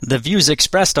The views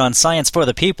expressed on Science for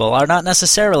the People are not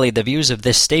necessarily the views of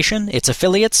this station, its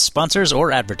affiliates, sponsors,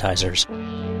 or advertisers.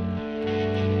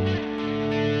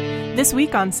 This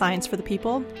week on Science for the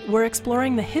People, we're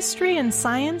exploring the history and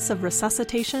science of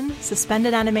resuscitation,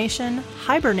 suspended animation,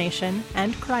 hibernation,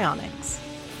 and cryonics.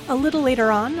 A little later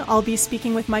on, I'll be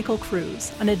speaking with Michael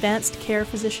Kruse, an advanced care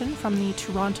physician from the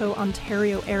Toronto,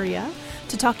 Ontario area,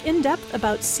 to talk in depth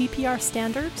about CPR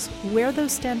standards, where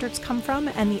those standards come from,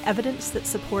 and the evidence that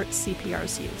supports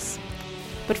CPR's use.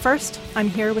 But first, I'm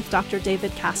here with Dr.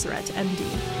 David Casarett, MD.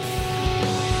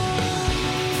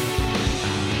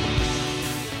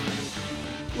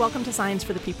 Welcome to Science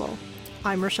for the People.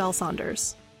 I'm Rochelle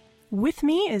Saunders. With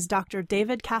me is Dr.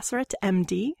 David Casarett,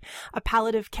 MD, a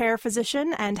palliative care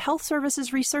physician and health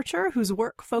services researcher whose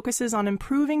work focuses on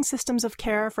improving systems of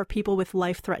care for people with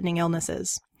life-threatening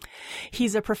illnesses.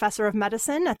 He's a professor of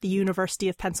medicine at the University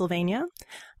of Pennsylvania,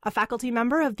 a faculty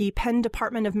member of the Penn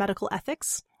Department of Medical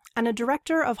Ethics, and a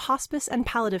director of hospice and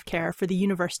palliative care for the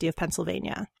University of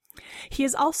Pennsylvania. He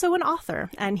is also an author,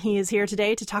 and he is here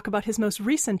today to talk about his most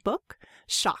recent book,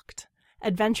 Shocked: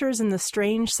 Adventures in the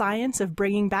Strange Science of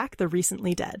Bringing Back the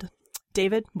Recently Dead.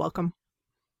 David, welcome.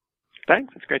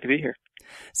 Thanks. It's great to be here.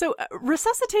 So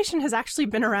resuscitation has actually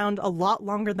been around a lot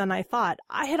longer than I thought.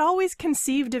 I had always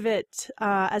conceived of it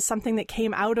as something that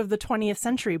came out of the 20th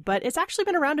century, but it's actually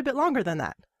been around a bit longer than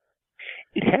that.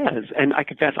 It has, and I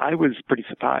confess I was pretty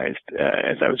surprised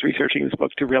as I was researching this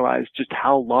book to realize just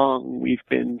how long we've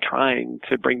been trying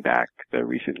to bring back the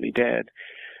recently dead.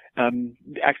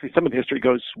 Actually, some of the history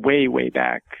goes way, way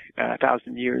back,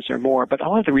 1,000 years or more, but a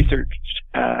lot of the research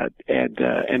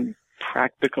and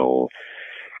practical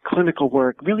clinical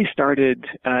work really started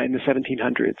in the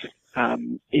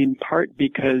 1700s, in part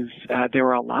because there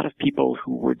were a lot of people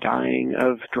who were dying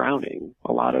of drowning,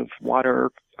 a lot of water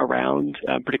around,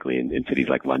 particularly in cities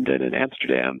like London and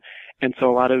Amsterdam. And so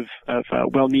a lot of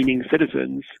well-meaning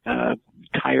citizens,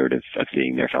 tired of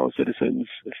seeing their fellow citizens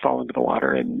fall into the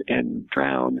water and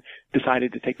drown,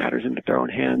 decided to take matters into their own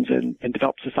hands and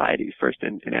develop societies, first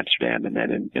in Amsterdam and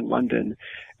then in London,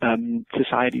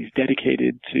 societies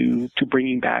dedicated to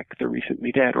bringing back the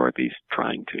recently dead, or at least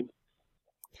trying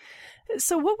to.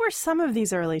 So what were some of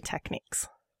these early techniques?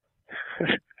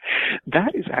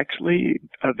 That is actually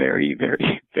a very,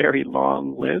 very, very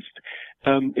long list.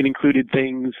 It included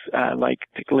things like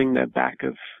tickling the back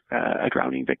of a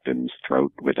drowning victim's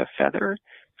throat with a feather,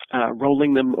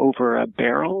 rolling them over a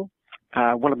barrel.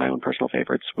 One of my own personal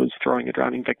favorites was throwing a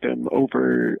drowning victim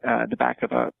over the back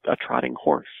of a trotting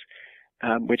horse,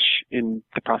 which in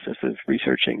the process of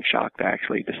researching Shocked, I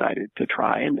actually decided to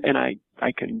try. And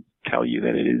I can tell you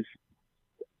that it is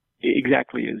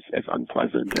exactly as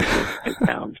unpleasant as it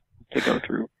sounds to go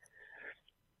through.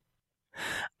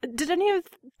 Did any of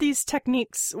these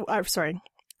techniques,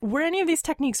 were any of these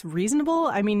techniques reasonable?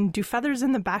 I mean, do feathers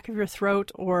in the back of your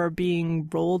throat or being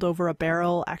rolled over a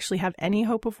barrel actually have any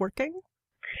hope of working?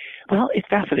 Well, it's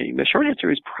fascinating. The short answer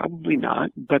is probably not,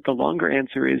 but the longer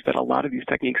answer is that a lot of these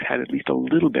techniques had at least a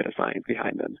little bit of science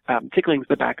behind them. Tickling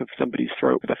the back of somebody's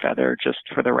throat with a feather, just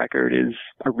for the record, is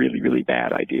a really, really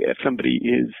bad idea. If somebody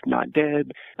is not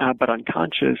dead, but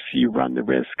unconscious, you run the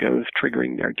risk of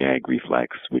triggering their gag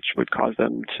reflex, which would cause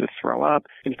them to throw up,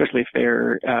 and especially if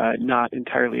they're not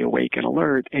entirely awake and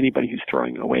alert, anybody who's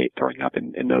throwing up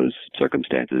in those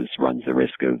circumstances runs the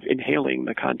risk of inhaling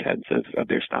the contents of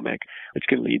their stomach, which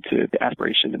can lead to the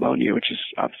aspiration pneumonia, which is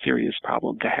a serious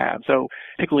problem to have. So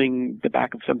tickling the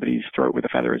back of somebody's throat with a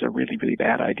feather is a really, really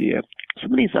bad idea.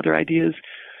 Some of these other ideas,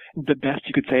 the best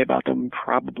you could say about them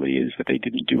probably is that they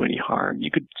didn't do any harm. You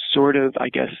could sort of, I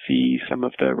guess, see some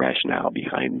of the rationale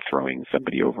behind throwing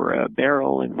somebody over a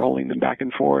barrel and rolling them back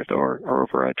and forth or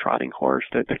over a trotting horse.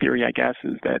 The theory, I guess,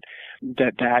 is that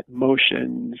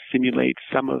motion simulates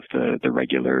some of the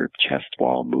regular chest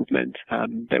wall movement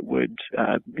that would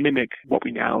mimic what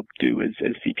we now do as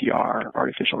CPR,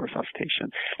 artificial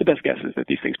resuscitation. The best guess is that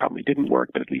these things probably didn't work,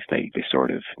 but at least they sort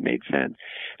of made sense.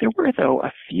 There were, though,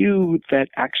 a few that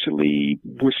actually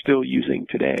we're still using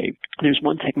today. There's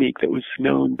one technique that was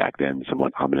known back then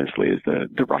somewhat ominously as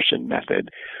the Russian method,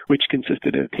 which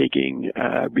consisted of taking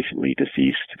a recently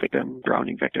deceased victim,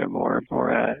 drowning victim, or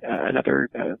another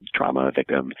trauma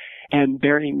victim, and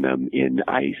burying them in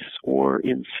ice or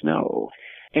in snow.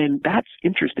 And that's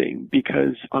interesting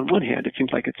because on one hand, it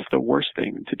seems like it's the worst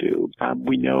thing to do.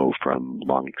 We know from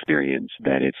long experience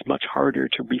that it's much harder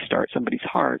to restart somebody's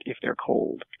heart if they're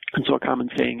cold. And so a common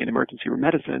saying in emergency room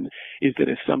medicine is that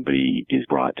if somebody is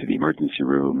brought to the emergency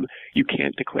room, you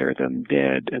can't declare them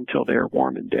dead until they're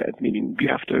warm and dead, meaning you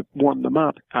have to warm them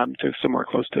up to somewhere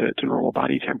close to normal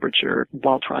body temperature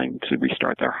while trying to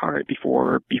restart their heart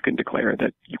before you can declare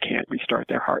that you can't restart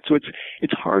their heart. So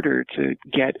it's harder to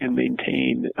get and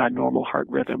maintain a normal heart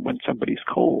rhythm when somebody's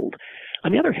cold.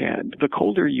 On the other hand, the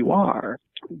colder you are,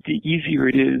 the easier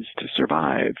it is to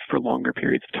survive for longer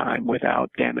periods of time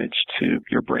without damage to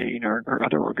your brain or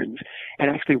other organs. And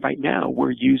actually right now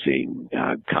we're using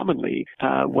commonly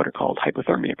what are called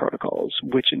hypothermia protocols,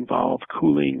 which involve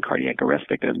cooling cardiac arrest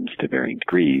victims to varying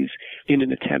degrees in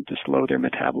an attempt to slow their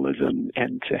metabolism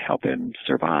and to help them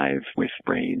survive with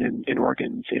brain and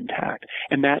organs intact.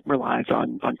 And that relies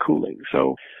on cooling.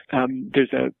 So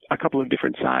there's a couple of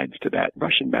different sides to that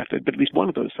Russian method, but at least one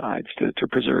of those sides to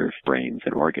preserve brains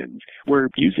and organs were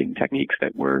using techniques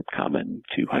that were common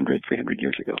 200, 300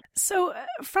 years ago. So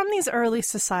from these early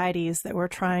societies that were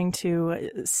trying to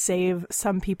save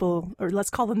some people, or let's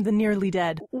call them the nearly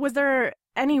dead, was there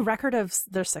any record of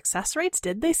their success rates?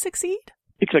 Did they succeed?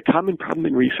 It's a common problem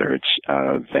in research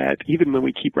that even when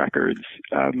we keep records,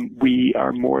 we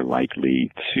are more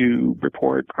likely to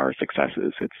report our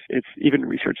successes. It's even in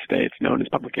research today, it's known as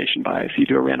publication bias. You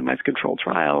do a randomized controlled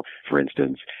trial, for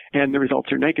instance, and the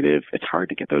results are negative. It's hard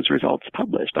to get those results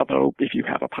published. Although if you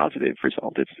have a positive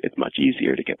result, it's much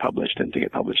easier to get published than to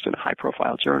get published in a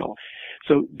high-profile journal.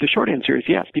 So the short answer is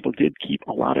yes, people did keep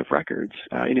a lot of records,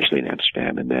 initially in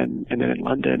Amsterdam and then in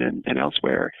London and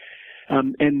elsewhere.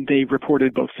 And they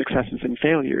reported both successes and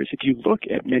failures. If you look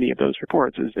at many of those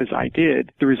reports, as I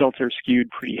did, the results are skewed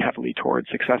pretty heavily towards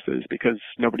successes because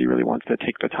nobody really wants to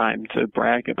take the time to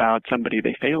brag about somebody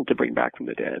they failed to bring back from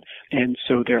the dead. And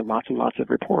so there are lots and lots of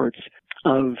reports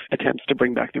of attempts to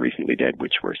bring back the recently dead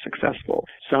which were successful,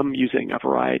 some using a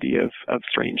variety of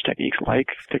strange techniques like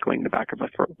tickling the back of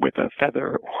with a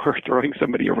feather or throwing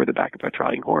somebody over the back of a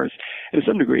trotting horse. And to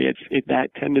some degree, it's that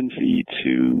tendency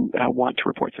to want to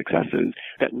report successes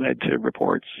that led to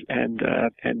reports and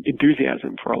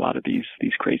enthusiasm for a lot of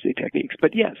these crazy techniques.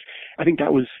 But yes, I think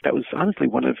that was honestly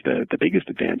one of the biggest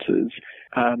advances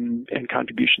and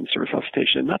contributions to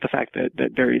resuscitation. Not the fact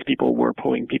that various people were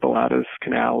pulling people out of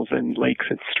canals and lakes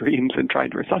and streams and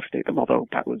trying to resuscitate them, although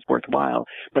that was worthwhile,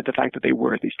 but the fact that they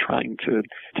were at least trying to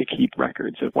keep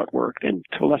records of what worked and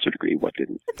to a lesser degree what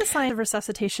didn't. Did the science of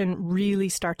resuscitation really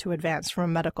start to advance from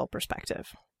a medical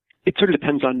perspective? It sort of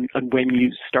depends on when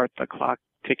you start the clock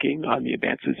ticking on the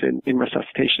advances in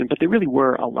resuscitation, but there really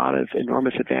were a lot of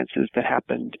enormous advances that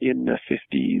happened in the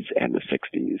 50s and the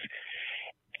 60s.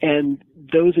 And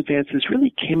those advances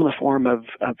really came in the form of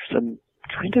some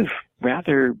kind of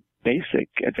rather basic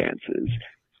advances.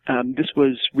 This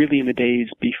was really in the days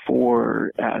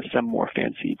before some more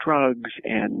fancy drugs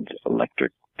and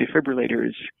electric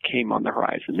defibrillators came on the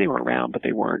horizon. They were around, but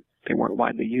they weren't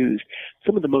widely used.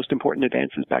 Some of the most important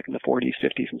advances back in the 40s,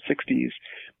 50s, and 60s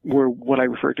were what I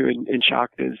refer to in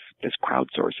shock as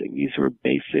crowdsourcing. These were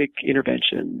basic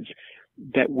interventions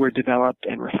that were developed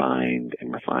and refined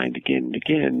again and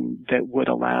again that would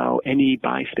allow any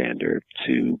bystander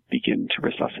to begin to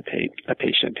resuscitate a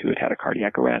patient who had had a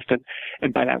cardiac arrest.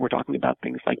 And by that, we're talking about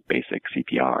things like basic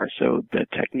CPR. So the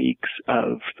techniques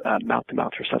of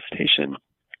mouth-to-mouth resuscitation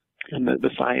and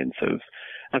the science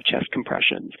of chest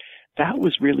compressions. That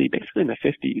was really basically in the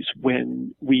 50s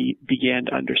when we began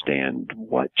to understand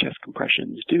what chest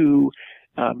compressions do,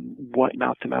 what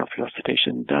mouth-to-mouth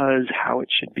resuscitation does, how it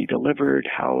should be delivered,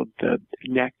 how the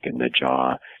neck and the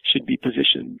jaw should be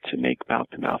positioned to make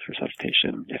mouth-to-mouth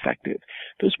resuscitation effective.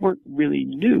 Those weren't really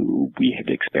new. We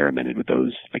had experimented with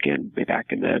those, again, way back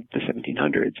in the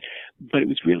 1700s, but it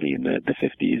was really in the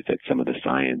 50s that some of the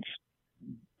science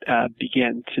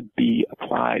began to be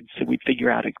applied, so we'd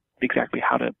figure out exactly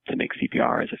how to make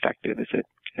CPR as effective as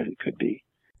it could be.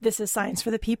 This is Science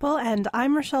for the People, and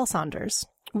I'm Rochelle Saunders.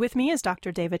 With me is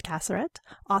Dr. David Casarett,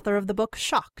 author of the book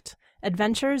Shocked,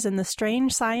 Adventures in the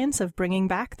Strange Science of Bringing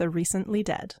Back the Recently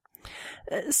Dead.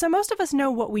 So most of us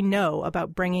know what we know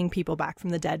about bringing people back from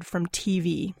the dead from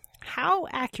TV. How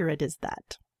accurate is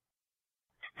that?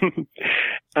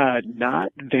 Not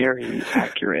very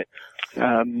accurate.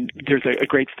 There's a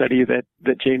great study that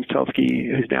James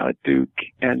Telsky, who's now at Duke,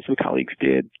 and some colleagues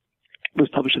did, was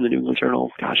published in the New England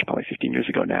Journal, probably 15 years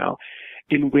ago now,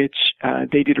 in which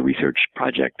they did a research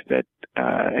project that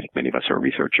I think many of us who are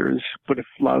researchers would have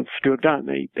loved to have done.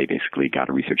 They basically got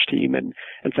a research team and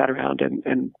sat around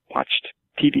and watched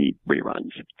TV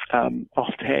reruns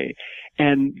all day.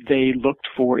 And they looked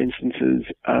for instances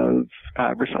of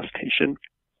resuscitation.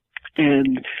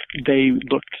 And they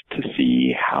looked to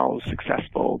see how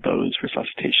successful those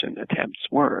resuscitation attempts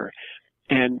were.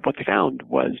 And what they found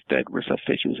was that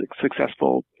resuscitation was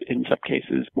successful in some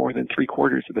cases more than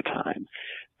 3/4 of the time.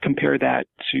 Compare that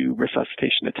to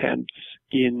resuscitation attempts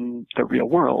in the real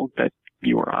world that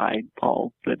you or I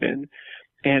all live in.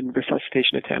 And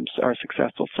resuscitation attempts are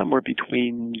successful somewhere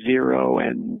between 0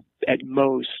 and at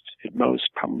most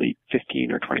probably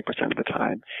 15 or 20% of the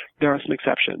time. There are some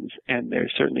exceptions, and there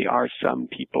certainly are some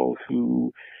people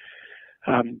who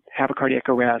have a cardiac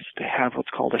arrest, have what's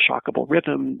called a shockable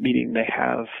rhythm, meaning they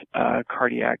have a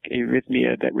cardiac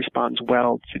arrhythmia that responds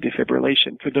well to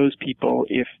defibrillation. For those people,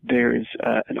 if there's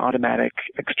an automatic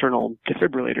external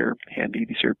defibrillator handy,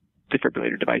 these are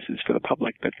defibrillator devices for the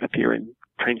public that appear in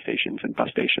train stations and bus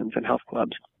stations and health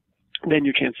clubs, then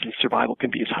your chances of survival can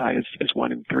be as high as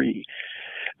 1 in 3.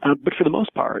 But for the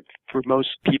most part, for most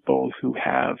people who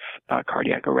have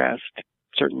cardiac arrest,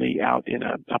 certainly out in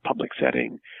a public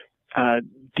setting,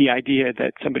 the idea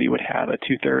that somebody would have a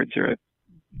 2/3 or a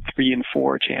 3 in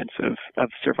 4 chance of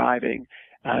surviving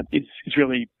is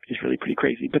really pretty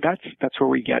crazy. But that's where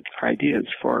we get our ideas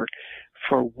for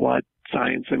what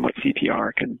science and what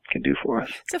CPR can do for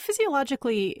us. So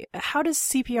physiologically, how does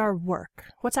CPR work?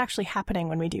 What's actually happening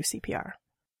when we do CPR?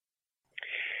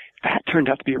 That turned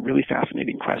out to be a really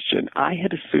fascinating question. I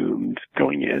had assumed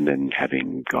going in and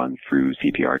having gone through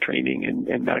CPR training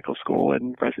in medical school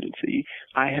and residency,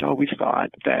 I had always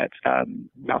thought that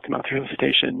mouth-to-mouth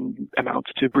resuscitation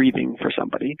amounts to breathing for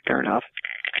somebody, fair enough,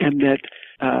 and that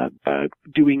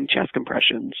doing chest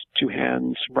compressions, 2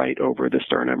 hands right over the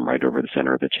sternum, right over the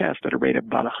center of the chest at a rate of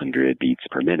about 100 beats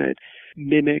per minute,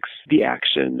 mimics the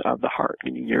action of the heart,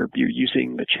 meaning you're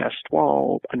using the chest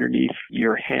wall underneath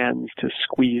your hands to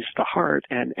squeeze the heart,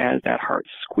 and as that heart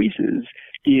squeezes,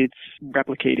 it's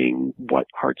replicating what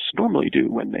hearts normally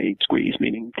do when they squeeze,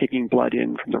 meaning taking blood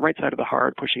in from the right side of the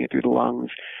heart, pushing it through the lungs,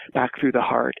 back through the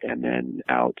heart, and then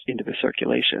out into the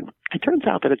circulation. It turns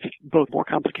out that it's both more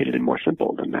complicated and more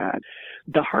simple than that.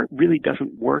 The heart really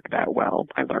doesn't work that well,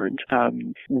 I learned,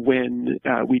 when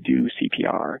we do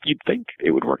CPR. You'd think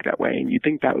it would work that way, and you'd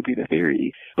think that would be the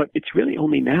theory, but it's really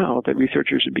only now that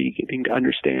researchers are beginning to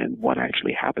understand what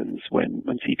actually happens when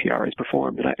CPR is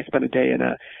performed. And I spent a day in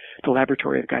the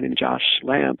laboratory of a guy named Josh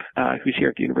Lamp, who's here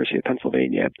at the University of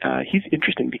Pennsylvania. He's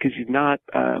interesting because he's not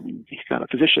a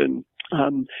physician,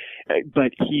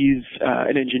 but he's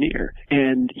an engineer,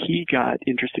 and he got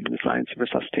interested in the science of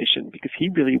resuscitation because he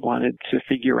really wanted to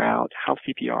figure out how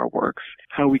CPR works,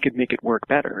 how we could make it work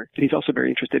better. And he's also very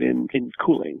interested in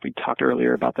cooling. We talked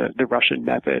earlier about the Russian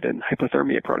method and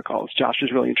hypothermia protocols. Josh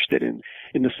is really interested in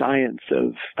the science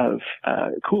of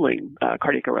cooling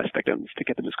cardiac arrest victims to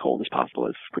get them as cold as possible,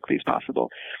 as quickly as possible.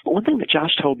 But one thing that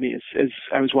Josh told me as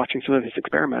I was watching some of his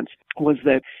experiments was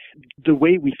that the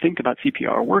way we think about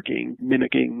CPR working,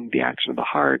 mimicking the action of the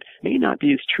heart, may not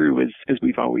be as true as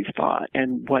we've always thought.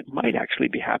 And what might actually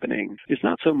be happening is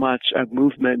not so much a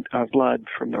movement of blood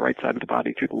from the right side of the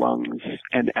body through the lungs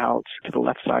and out to the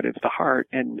left side of the heart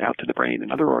and out to the brain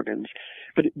and other organs.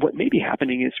 But what may be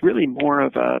happening is really more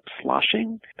of a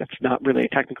sloshing. That's not really a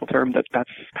technical term. That's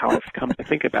how I've come to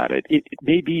think about it. It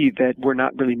may be that we're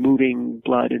not really moving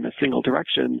blood in a single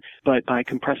direction, but by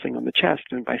compressing on the chest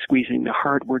and by squeezing the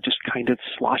heart, we're just kind of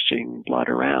sloshing blood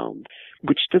around,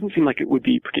 which doesn't seem like it would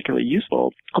be particularly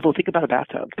useful. Although think about a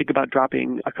bathtub. Think about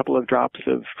dropping a couple of drops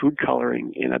of food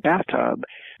coloring in a bathtub.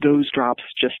 Those drops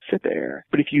just sit there.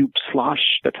 But if you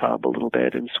slosh the tub a little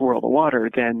bit and swirl the water,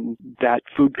 then that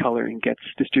food coloring gets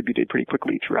distributed pretty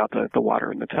quickly throughout the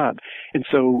water in the tub. And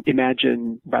so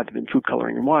imagine, rather than food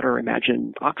coloring in water,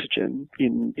 imagine oxygen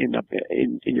in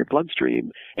your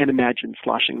bloodstream, and imagine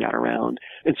sloshing that around.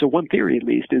 And so one theory, at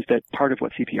least, is that part of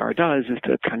what CPR does is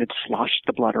to kind of slosh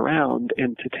the blood around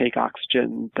and to take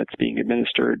oxygen that's being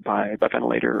administered by a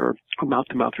ventilator or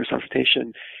mouth-to-mouth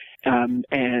resuscitation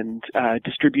and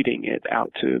distributing it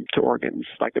out to organs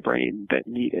like the brain that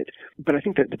need it. But I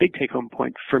think that the big take-home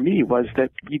point for me was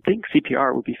that you'd think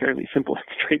CPR would be fairly simple and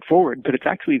straightforward, but it's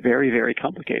actually very, very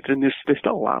complicated, and there's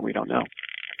still a lot we don't know.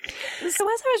 So as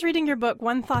I was reading your book,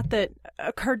 one thought that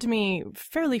occurred to me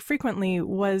fairly frequently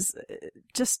was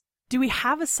just, do we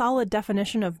have a solid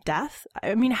definition of death?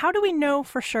 I mean, how do we know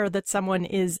for sure that someone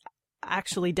is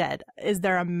actually dead? Is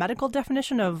there a medical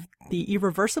definition of the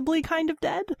irreversibly kind of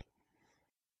dead?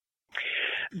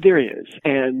 There is.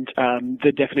 And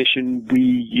the definition we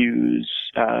use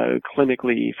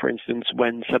clinically, for instance,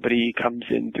 when somebody comes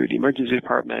in through the emergency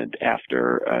department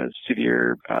after a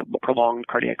severe prolonged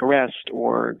cardiac arrest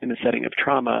or in the setting of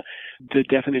trauma, the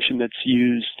definition that's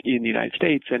used in the United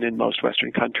States and in most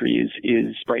Western countries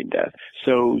is brain death.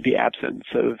 So the absence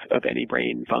of any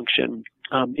brain function.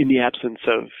 In the absence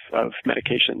of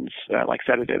medications like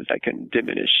sedatives that can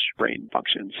diminish brain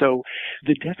function. So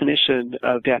the definition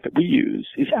of death that we use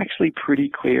is actually pretty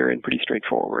clear and pretty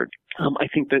straightforward. I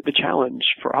think that the challenge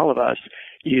for all of us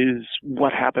is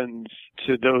what happens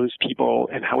to those people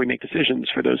and how we make decisions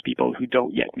for those people who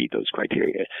don't yet meet those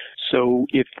criteria. So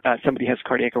if somebody has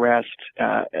cardiac arrest,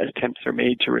 attempts are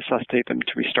made to resuscitate them,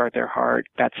 to restart their heart,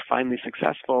 that's finally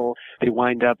successful. They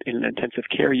wind up in an intensive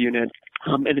care unit.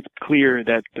 And it's clear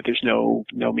that there's no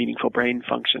meaningful brain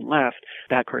function left.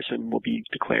 That person will be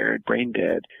declared brain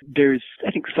dead. There's,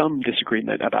 I think, some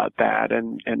disagreement about that,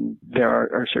 and there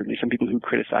are certainly some people who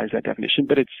criticize that definition,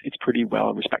 but it's pretty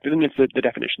well respected, and it's the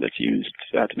definition that's used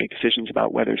to make decisions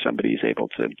about whether somebody is able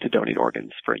to donate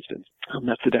organs, for instance.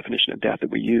 That's the definition of death that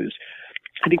we use.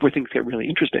 I think where things get really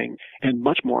interesting and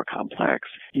much more complex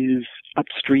is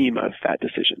upstream of that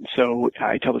decision. So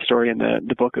I tell the story in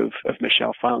the book of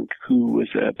Michelle Funk, who was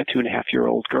a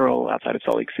 2.5-year-old girl outside of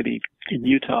Salt Lake City in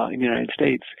Utah in the United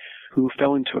States, who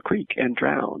fell into a creek and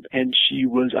drowned. And she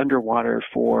was underwater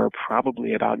for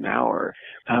probably about an hour.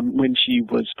 When she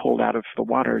was pulled out of the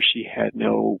water, she had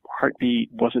no heartbeat,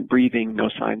 wasn't breathing, no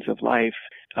signs of life.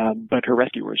 But her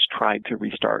rescuers tried to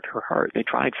restart her heart. They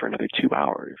tried for another 2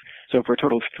 hours. So for a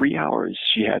total of 3 hours,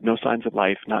 she had no signs of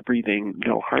life, not breathing,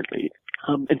 no heartbeat.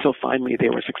 Until finally they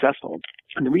were successful.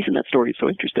 And the reason that story is so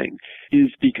interesting is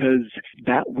because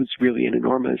that was really an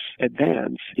enormous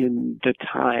advance in the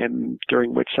time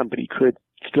during which somebody could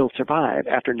still survive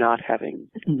after not having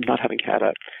had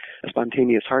a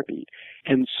spontaneous heartbeat.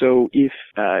 And so if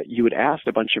you had asked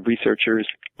a bunch of researchers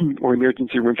or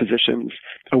emergency room physicians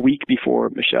a week before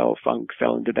Michelle Funk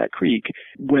fell into that creek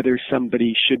whether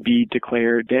somebody should be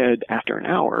declared dead after an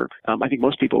hour, I think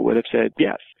most people would have said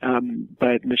yes.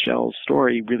 But Michelle's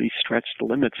story really stretched the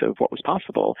limits of what was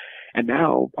possible. And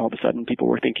now, all of a sudden, people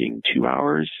were thinking 2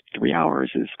 hours, 3 hours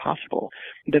is possible.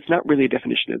 That's not really a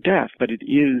definition of death, but it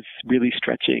is really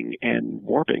stretching and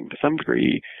warping, to some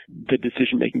degree, the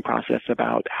decision-making process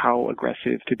about how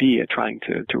aggressive to be at trying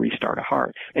to restart a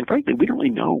heart. And frankly, we don't really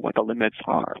know what the limits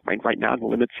are. Right now, the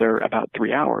limits are about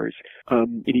 3 hours,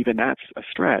 and even that's a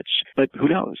stretch. But who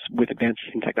knows? With advances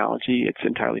in technology, it's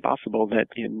entirely possible that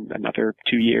in another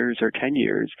 2 years or 10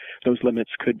 years, those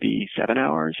limits could be 7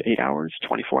 hours, 8 hours,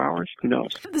 24 hours. Who knows?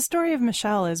 The story of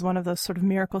Michelle is one of those sort of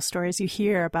miracle stories you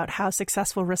hear about how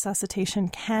successful resuscitation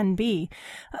can be.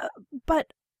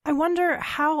 But I wonder,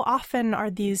 how often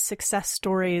are these success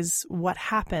stories what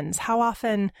happens? How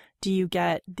often do you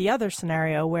get the other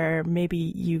scenario where maybe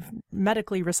you've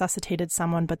medically resuscitated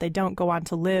someone, but they don't go on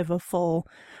to live a full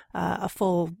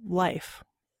life?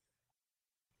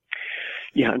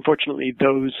 Yeah, unfortunately,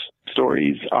 those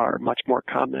stories are much more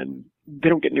common. They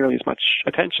don't get nearly as much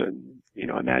attention.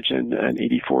 Imagine an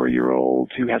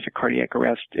 84-year-old who has a cardiac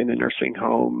arrest in a nursing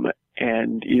home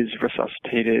and is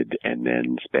resuscitated and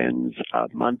then spends a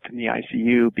month in the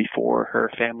ICU before her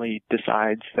family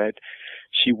decides that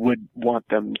she would want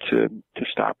them to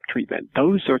stop treatment.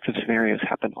 Those sorts of scenarios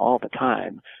happen all the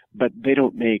time, but they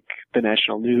don't make the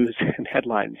national news and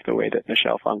headlines the way that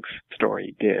Michelle Funk's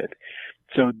story did.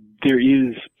 So there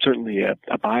is certainly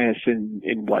a bias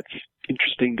in what's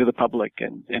interesting to the public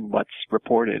and what's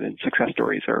reported, and success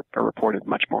stories are reported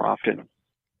much more often.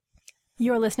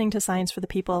 You're listening to Science for the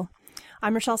People.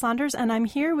 I'm Rochelle Saunders, and I'm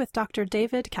here with Dr.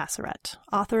 David Casarett,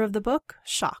 author of the book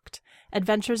Shocked: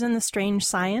 Adventures in the Strange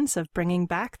Science of Bringing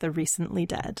Back the Recently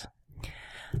Dead.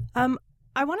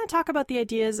 I want to talk about the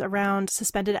ideas around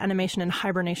suspended animation and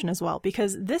hibernation as well,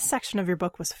 because this section of your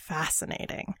book was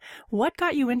fascinating. What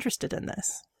got you interested in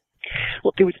this?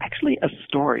 Well, there was actually a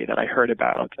story that I heard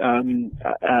about.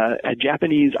 A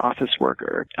Japanese office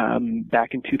worker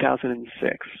back in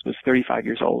 2006, was 35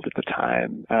 years old at the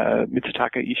time.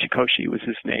 Mitsutaka Ishikoshi was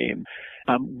his name.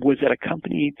 Was at a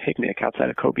company picnic outside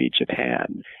of Kobe,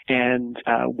 Japan, and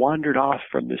wandered off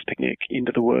from this picnic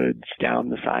into the woods down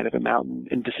the side of a mountain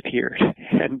and disappeared.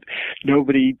 And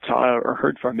nobody saw or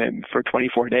heard from him for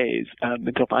 24 days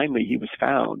until finally he was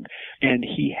found. And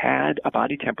he had a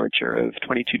body temperature of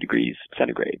 22 degrees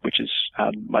centigrade, which is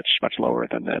much, much lower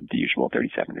than the usual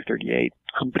 37 or 38.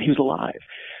 But he was alive.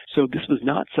 So this was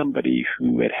not somebody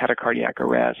who had had a cardiac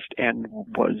arrest and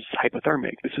was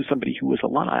hypothermic. This was somebody who was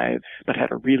alive but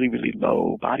had a really, really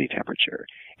low body temperature.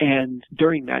 And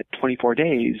during that 24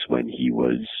 days when he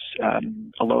was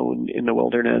alone in the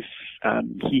wilderness,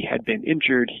 he had been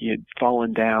injured. He had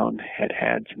fallen down, had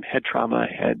had some head trauma,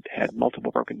 had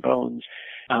multiple broken bones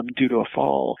due to a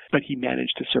fall, but he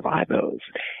managed to survive those.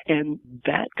 And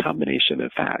that combination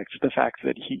of facts, the fact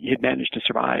that he had managed to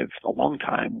survive a long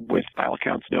time with, by all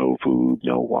accounts, no food,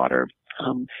 no water,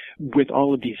 with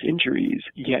all of these injuries,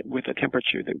 yet with a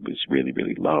temperature that was really,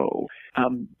 really low,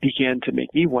 began to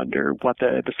make me wonder what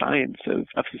the science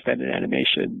of suspended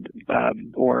animation,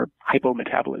 or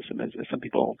hypometabolism, as some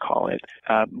people call it,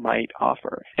 might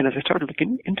offer. And as I started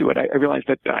looking into it, I realized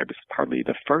that I was hardly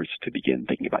the first to begin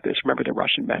thinking about this. Remember the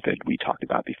Russian method we talked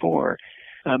about before?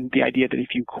 The idea that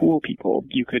if you cool people,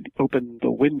 you could open the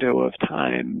window of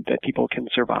time that people can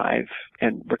survive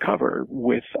and recover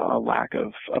with a lack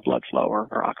of blood flow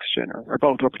or oxygen or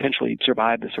both, or potentially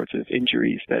survive the sorts of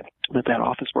injuries that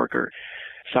office worker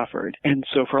suffered. And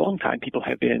so for a long time, people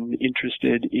have been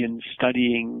interested in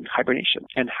studying hibernation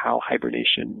and how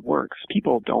hibernation works.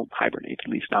 People don't hibernate, at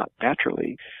least not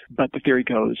naturally. But the theory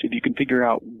goes, if you can figure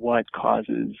out what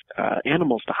causes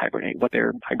animals to hibernate, what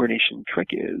their hibernation trick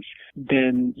is,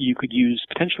 then you could use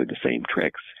potentially the same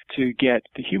tricks to get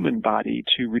the human body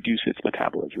to reduce its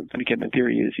metabolism. And again, the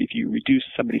theory is if you reduce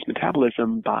somebody's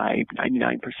metabolism by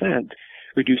 99%,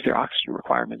 reduce their oxygen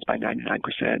requirements by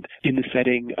 99% in the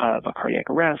setting of a cardiac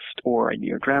arrest or a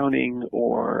near drowning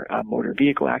or a motor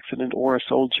vehicle accident or a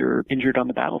soldier injured on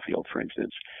the battlefield, for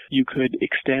instance. You could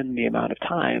extend the amount of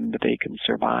time that they can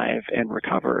survive and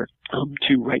recover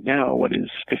to right now what is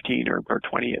 15 or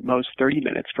 20, at most 30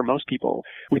 minutes for most people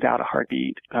without a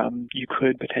heartbeat. You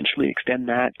could potentially extend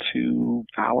that to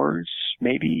hours,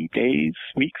 maybe days,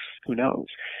 weeks, who knows.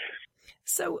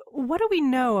 So what do we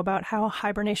know about how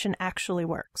hibernation actually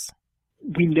works?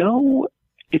 We know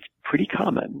it's pretty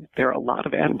common. There are a lot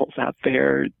of animals out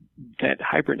there that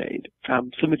hibernate.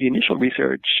 Some of the initial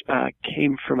research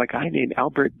came from a guy named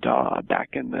Albert Daw back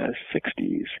in the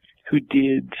 60s who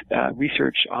did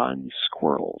research on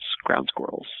squirrels, ground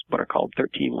squirrels, what are called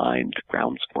 13-lined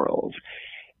ground squirrels.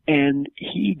 And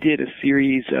he did a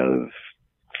series of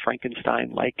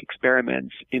Frankenstein-like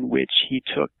experiments in which he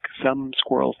took some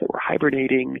squirrels that were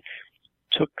hibernating,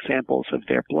 took samples of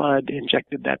their blood,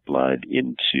 injected that blood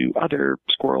into other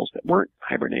squirrels that weren't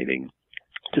hibernating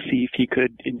to see if he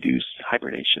could induce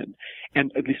hibernation.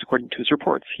 And at least according to his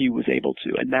reports, he was able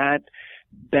to. And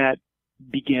that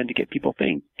began to get people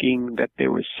thinking that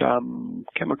there was some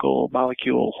chemical,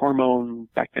 molecule, hormone,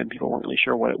 back then people weren't really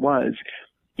sure what it was,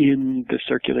 in the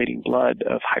circulating blood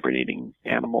of hibernating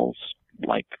animals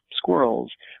like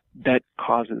squirrels that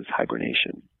causes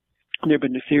hibernation. And there have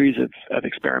been a series of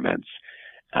experiments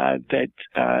that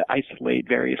isolate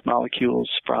various molecules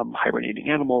from hibernating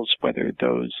animals, whether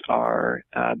those are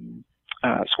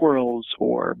squirrels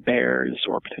or bears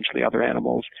or potentially other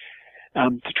animals,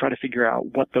 to try to figure out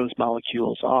what those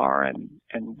molecules are and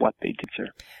what they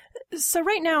do. So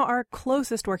right now, our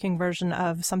closest working version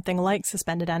of something like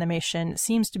suspended animation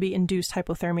seems to be induced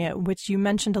hypothermia, which you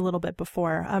mentioned a little bit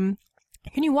before.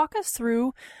 Can you walk us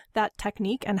through that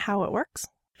technique and how it works?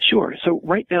 Sure. So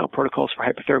right now, protocols for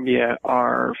hypothermia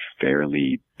are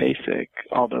fairly basic,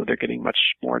 although they're getting much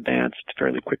more advanced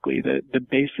fairly quickly. The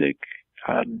basic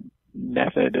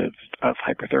method of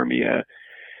hypothermia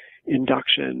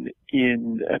induction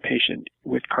in a patient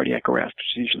with cardiac arrest,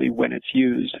 which is usually when it's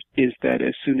used, is that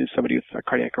as soon as somebody with a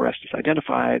cardiac arrest is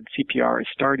identified, CPR is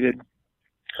started,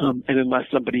 and unless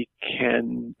somebody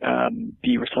can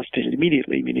be resuscitated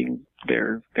immediately, meaning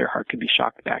their heart can be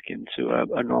shocked back into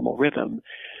a normal rhythm,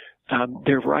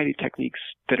 there are a variety of techniques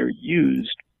that are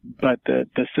used, but the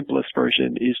simplest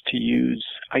version is to use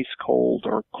ice cold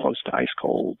or close to ice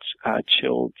cold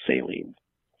chilled saline.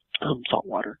 Salt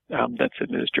water that's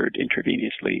administered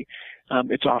intravenously.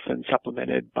 It's often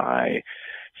supplemented by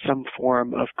some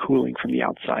form of cooling from the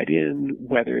outside in,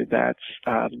 whether that's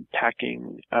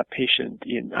packing a patient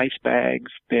in ice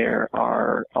bags. There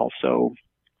are also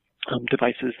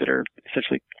devices that are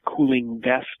essentially cooling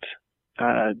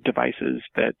vest devices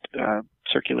that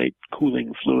circulate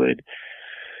cooling fluid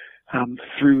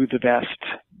through the vest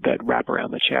that wrap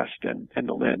around the chest and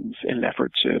the limbs in an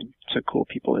effort to cool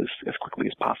people as quickly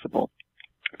as possible.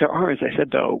 There are, as I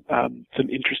said, though, some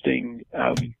interesting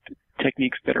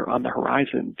techniques that are on the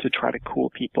horizon to try to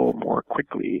cool people more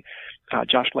quickly.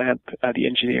 Josh Lamp, the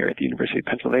engineer at the University of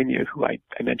Pennsylvania, who I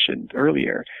mentioned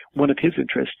earlier, one of his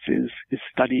interests is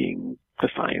studying the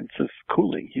science of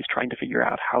cooling. He's trying to figure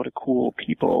out how to cool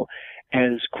people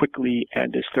as quickly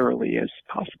and as thoroughly as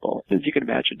possible. As you can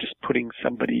imagine, just putting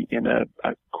somebody in a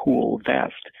cool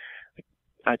vest,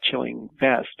 a chilling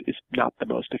vest, is not the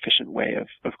most efficient way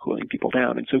of cooling people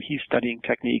down. And so he's studying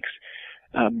techniques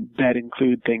that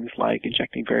include things like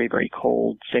injecting very, very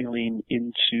cold saline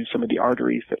into some of the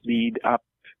arteries that lead up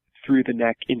through the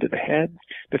neck into the head.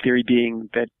 The theory being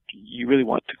that you really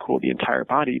want to cool the entire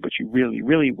body, but you really,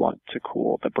 really want to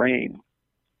cool the brain.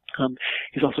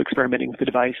 He's also experimenting with a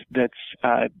device that's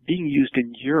being used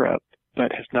in Europe,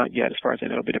 but has not yet, as far as I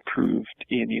know, been approved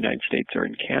in the United States or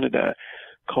in Canada,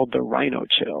 called the Rhino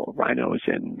Chill. Rhino is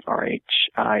in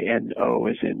R-H-I-N-O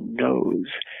as in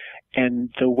nose. And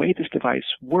the way this device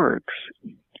works,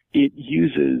 it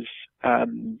uses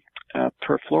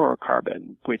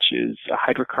perfluorocarbon, which is a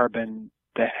hydrocarbon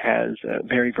that has a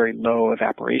very, very low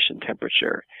evaporation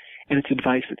temperature. And it's a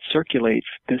device that circulates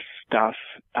this stuff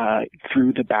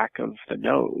through the back of the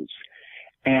nose.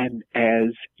 And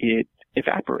as it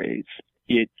evaporates,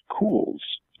 it cools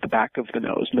the back of the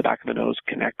nose. And the back of the nose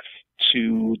connects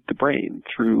to the brain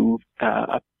through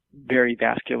a very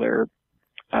vascular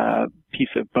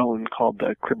piece of bone called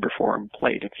the cribriform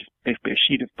plate. It's basically a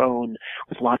sheet of bone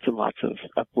with lots and lots of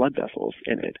blood vessels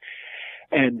in it.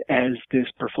 And as this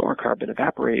perfluorocarbon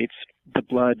evaporates, the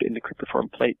blood in the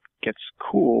cribriform plate gets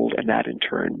cooled, and that in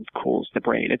turn cools the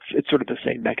brain. It's sort of the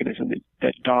same mechanism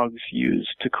that dogs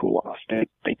use to cool off. They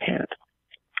pant.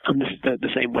 This is the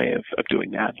same way of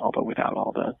doing that, although without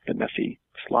all the messy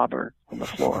slobber on the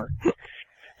floor.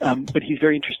 But he's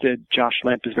very interested, Josh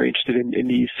Lemp is very interested in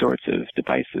these sorts of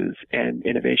devices and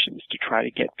innovations to try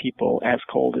to get people as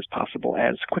cold as possible,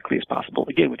 as quickly as possible,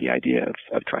 again, with the idea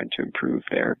of trying to improve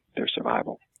their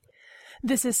survival.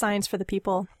 This is Science for the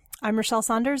People. I'm Rochelle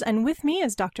Saunders, and with me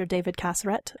is Dr. David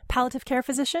Casarett, palliative care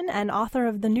physician and author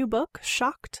of the new book,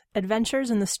 Shocked: Adventures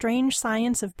in the Strange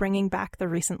Science of Bringing Back the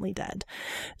Recently Dead.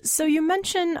 So you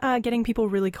mentioned getting people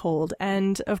really cold,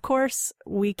 and of course,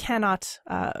 we cannot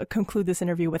conclude this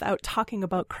interview without talking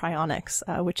about cryonics,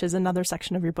 which is another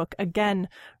section of your book. Again,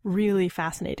 really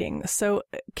fascinating. So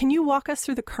can you walk us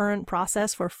through the current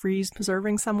process for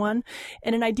freeze-preserving someone?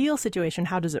 In an ideal situation,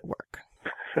 how does it work?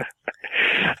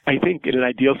 I think in an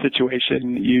ideal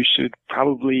situation, you should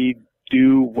probably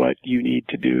do what you need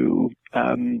to do,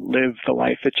 live the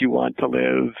life that you want to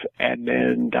live, and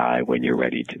then die when you're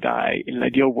ready to die. In an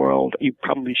ideal world, you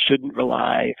probably shouldn't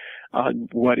rely on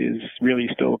what is really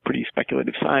still pretty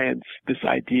speculative science, this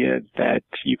idea that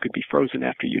you could be frozen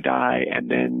after you die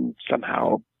and then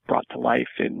somehow brought to life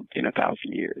in 1,000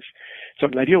 years. So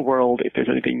in an ideal world, if there's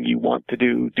anything you want to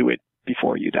do it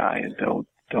before you die, and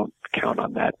don't count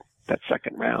on that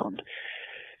second round.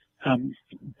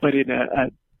 But in a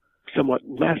somewhat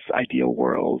less ideal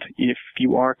world, if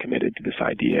you are committed to this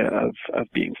idea of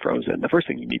being frozen, the first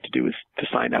thing you need to do is to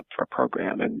sign up for a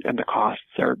program, and the costs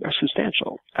are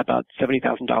substantial. About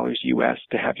 $70,000 US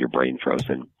to have your brain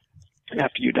frozen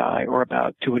after you die, or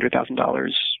about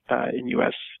 $200,000 in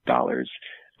US dollars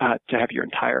to have your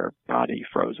entire body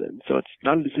frozen. So it's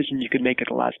not a decision you can make at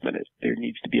the last minute. There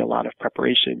needs to be a lot of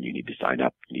preparation. You need to sign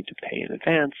up. You need to pay in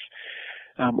advance,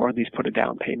 or at least put a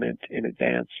down payment in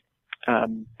advance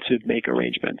to make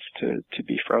arrangements to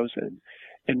be frozen.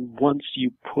 And once you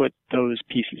put those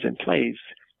pieces in place,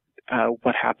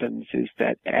 what happens is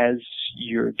that as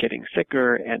you're getting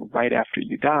sicker and right after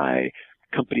you die,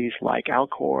 companies like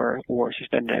Alcor or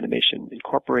Suspended Animation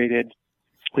Incorporated,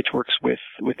 which works with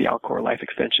the Alcor Life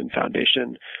Extension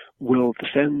Foundation, will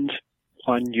descend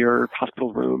on your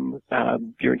hospital room,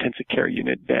 your intensive care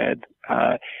unit bed,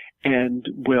 and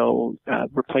will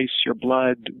replace your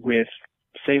blood with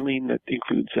saline that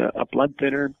includes a blood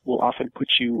thinner. Will often put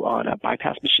you on a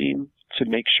bypass machine to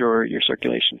make sure your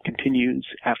circulation continues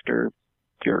after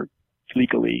you're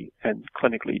legally and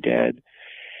clinically dead.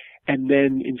 And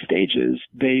then in stages,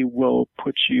 they will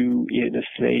put you in a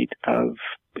state of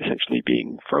essentially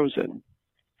being frozen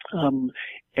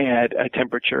at a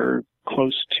temperature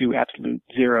close to absolute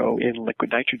zero in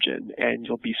liquid nitrogen, and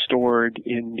you'll be stored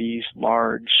in these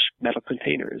large metal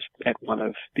containers at one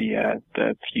of the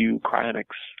few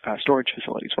cryonics storage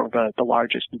facilities. One of the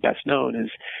largest and best known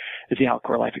is the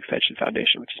Alcor Life Extension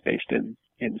Foundation, which is based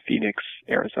in Phoenix,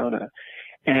 Arizona.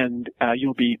 And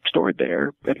you'll be stored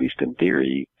there, at least in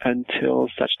theory, until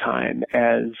such time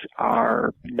as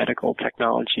our medical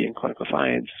technology and clinical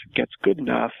science gets good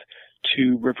enough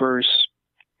to reverse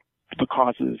the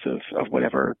causes of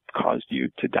whatever caused you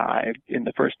to die in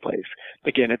the first place.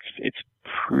 Again, it's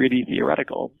pretty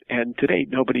theoretical, and to date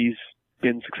nobody's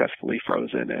been successfully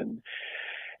frozen,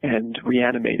 and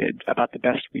reanimated. About the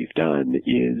best we've done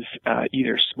is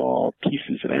either small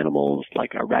pieces of animals,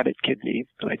 like a rabbit kidney,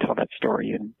 and I tell that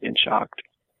story in Shocked.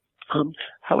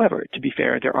 However, to be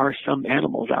fair, there are some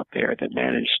animals out there that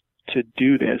manage to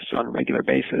do this on a regular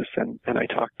basis, and I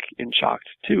talk in Shocked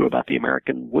too about the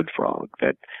American wood frog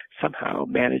that somehow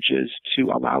manages to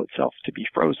allow itself to be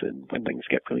frozen when things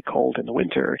get really cold in the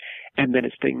winter, and then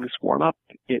as things warm up,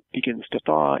 it begins to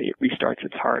thaw, it restarts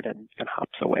its heart and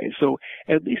hops away. So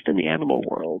at least in the animal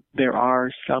world, there are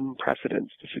some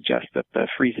precedents to suggest that the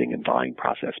freezing and thawing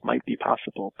process might be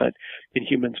possible, but in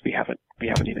humans we haven't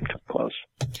even come close.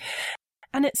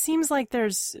 And it seems like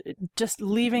there's, just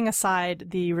leaving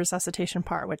aside the resuscitation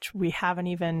part, which we haven't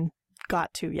even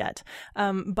got to yet,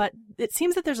 but it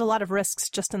seems that there's a lot of risks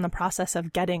just in the process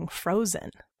of getting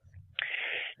frozen.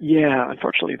 Yeah,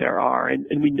 unfortunately there are.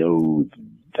 And we know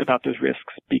about those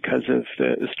risks because of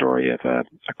the story of a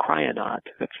cryonaut.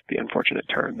 That's the unfortunate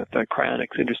term that the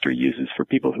cryonics industry uses for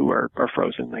people who are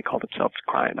frozen. They call themselves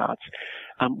cryonauts.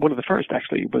 One of the first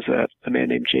actually was a man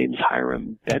named James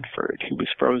Hiram Bedford, who was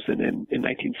frozen in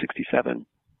 1967.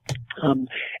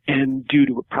 And due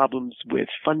to problems with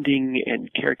funding and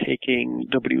caretaking,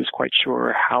 nobody was quite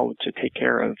sure how to take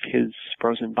care of his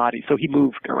frozen body. So he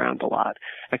moved around a lot.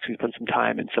 Actually spent some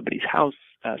time in somebody's house,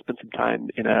 spent some time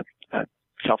in a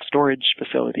self-storage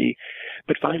facility,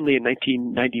 but finally in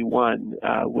 1991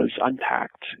 was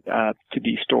unpacked to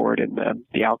be stored in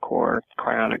the Alcor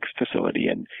cryonics facility.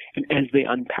 And as they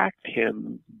unpacked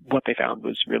him, what they found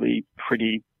was really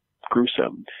pretty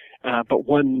gruesome. But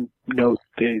one note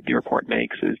the report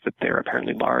makes is that there are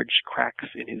apparently large cracks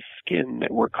in his skin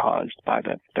that were caused by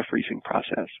the freezing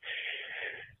process.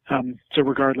 So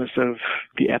regardless of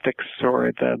the ethics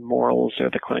or the morals or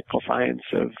the clinical science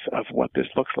of what this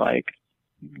looks like,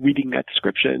 reading that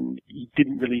description, he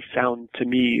didn't really sound to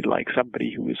me like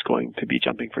somebody who was going to be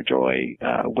jumping for joy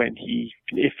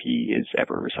if he is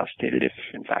ever resuscitated, if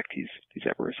in fact he's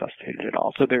ever resuscitated at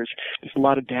all. So there's a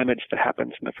lot of damage that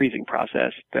happens in the freezing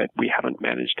process that we haven't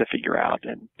managed to figure out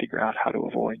how to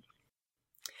avoid.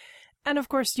 And of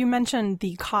course, you mentioned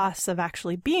the costs of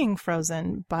actually being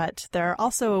frozen, but there are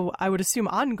also, I would assume,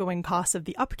 ongoing costs of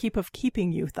the upkeep of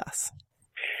keeping you thus.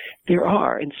 There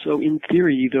are, and so in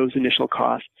theory, those initial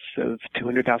costs of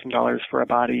 $200,000 for a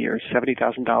body or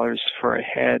 $70,000 for a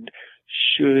head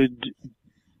should,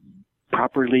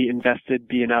 properly invested,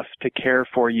 be enough to care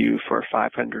for you for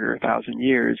 500 or 1,000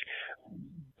 years.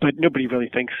 But nobody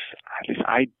really thinks, at least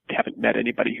I haven't met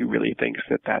anybody who really thinks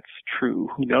that that's true.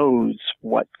 Who knows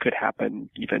what could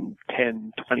happen even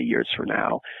 10, 20 years from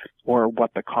now, or what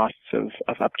the costs of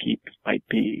upkeep might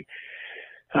be.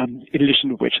 In addition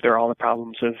to which, there are all the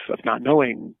problems of not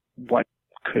knowing what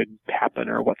could happen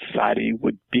or what society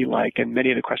would be like. And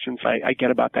many of the questions I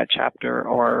get about that chapter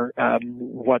are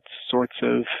what sorts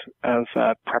of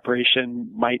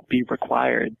preparation might be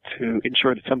required to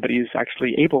ensure that somebody is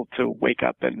actually able to wake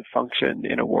up and function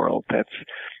in a world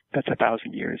that's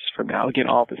 1,000 years from now. Again,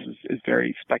 all this is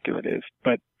very speculative,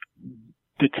 but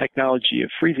the technology of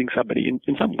freezing somebody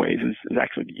in some ways is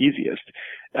actually the easiest.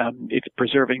 It's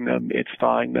preserving them, it's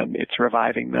thawing them, it's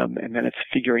reviving them, and then it's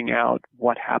figuring out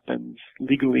what happens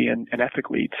legally and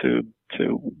ethically to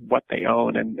what they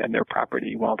own and their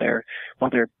property while they're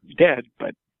dead,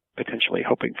 but potentially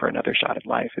hoping for another shot at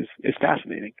life is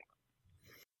fascinating.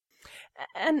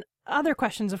 And other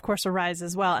questions, of course, arise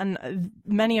as well, and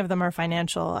many of them are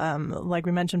financial, like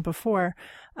we mentioned before.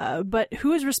 But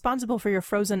who is responsible for your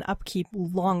frozen upkeep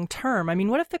long term? I mean,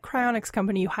 what if the cryonics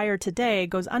company you hire today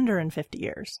goes under in 50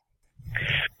 years?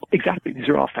 Exactly. These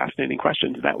are all fascinating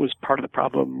questions. That was part of the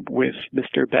problem with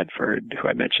Mr. Bedford, who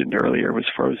I mentioned earlier was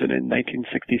frozen in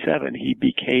 1967. He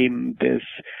became this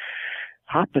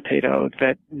hot potato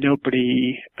that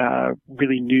nobody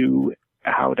really knew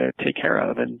how to take care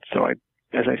of. And so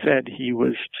as I said, he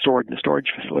was stored in a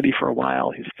storage facility for a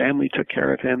while. His family took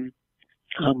care of him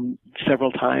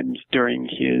several times during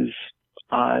his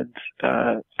odd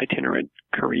itinerant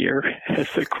career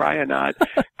as a cryonaut.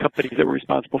 Companies that were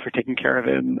responsible for taking care of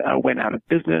him went out of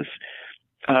business.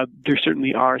 There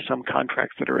certainly are some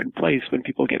contracts that are in place when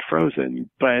people get frozen,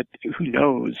 but who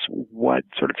knows what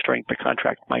sort of strength the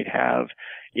contract might have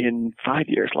in 5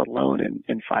 years, let alone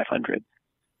in 500.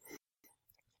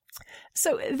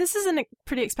 So this is a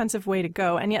pretty expensive way to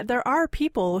go, and yet there are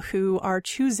people who are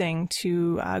choosing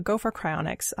to go for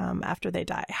cryonics after they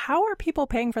die. How are people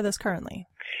paying for this currently?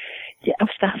 Yeah,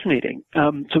 it's fascinating.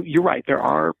 So you're right. There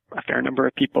are a fair number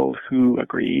of people who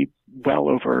agree. Well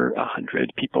over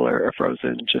 100 people are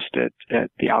frozen just at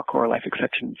the Alcor Life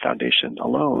Extension Foundation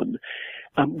alone.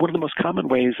 One of the most common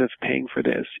ways of paying for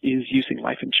this is using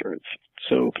life insurance.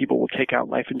 So people will take out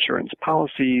life insurance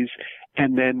policies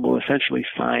and then will essentially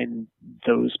sign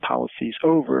those policies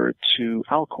over to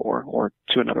Alcor or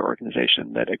to another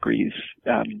organization that agrees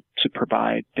to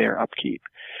provide their upkeep.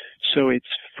 So it's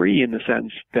free in the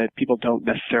sense that people don't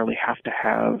necessarily have to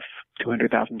have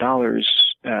 $200,000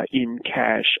 in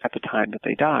cash at the time that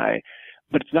they die,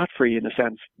 but it's not free in the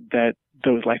sense that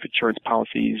those life insurance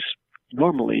policies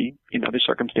normally, in other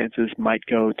circumstances, might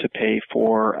go to pay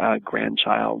for a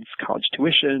grandchild's college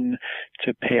tuition,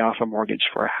 to pay off a mortgage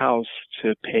for a house,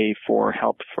 to pay for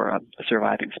help for a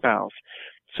surviving spouse.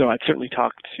 So I've certainly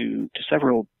talked to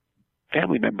several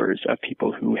family members of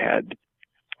people who had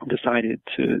decided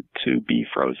to be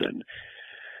frozen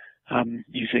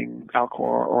using Alcor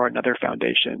or another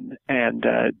foundation, and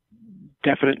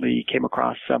definitely came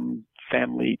across some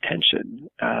family tension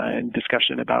and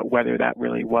discussion about whether that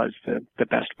really was the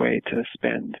best way to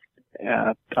spend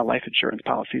a life insurance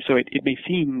policy. So it may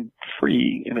seem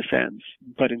free in a sense,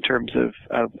 but in terms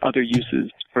of other uses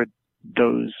for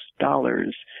those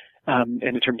dollars, and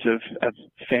in terms of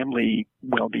family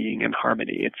well-being and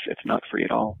harmony, it's not free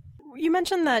at all. You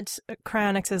mentioned that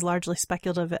cryonics is largely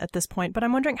speculative at this point, but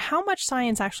I'm wondering how much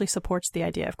science actually supports the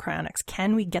idea of cryonics.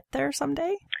 Can we get there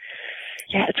someday?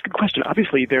 Yeah, it's a good question.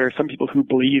 Obviously, there are some people who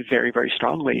believe very, very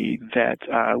strongly that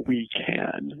we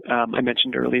can. I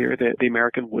mentioned earlier that the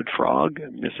American wood frog,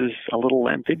 this is a little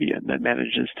amphibian that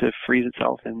manages to freeze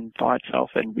itself and thaw itself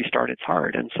and restart its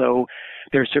heart. And so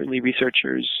there are certainly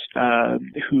researchers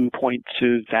who point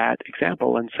to that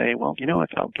example and say, well, if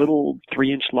a little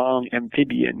 3-inch long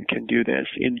amphibian can do this,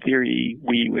 in theory,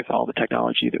 we, with all the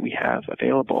technology that we have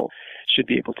available, should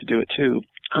be able to do it too.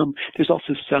 There's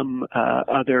also some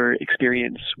other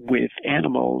experience with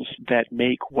animals that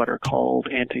make what are called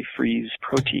antifreeze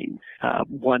protein.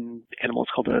 One animal is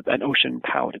called an ocean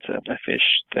pout. It's a fish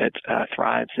that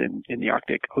thrives in the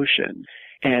Arctic Ocean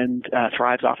and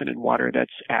thrives often in water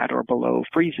that's at or below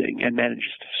freezing and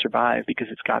manages to survive because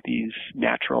it's got these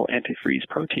natural antifreeze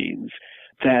proteins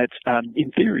that, in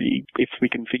theory, if we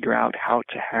can figure out how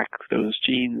to hack those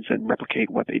genes and replicate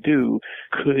what they do,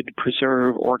 could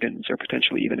preserve organs or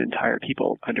potentially even entire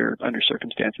people under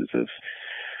circumstances of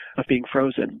being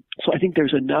frozen. So I think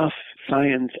there's enough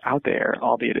science out there,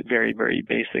 albeit at very, very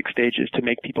basic stages, to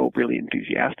make people really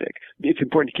enthusiastic. It's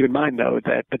important to keep in mind, though,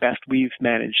 that the best we've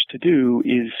managed to do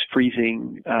is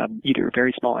freezing either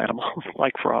very small animals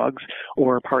like frogs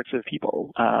or parts of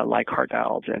people like heart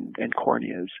valves and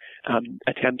corneas.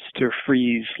 Attempts to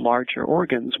freeze larger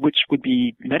organs, which would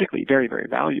be medically very, very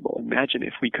valuable. Imagine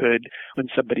if we could, when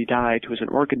somebody died who was an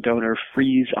organ donor,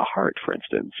 freeze a heart, for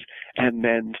instance, and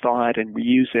then thaw it and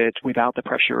reuse it without the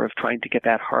pressure of trying to get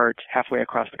that heart halfway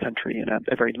across the country in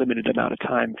a very limited amount of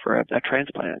time for a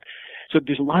transplant. So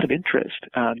there's a lot of interest,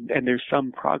 and there's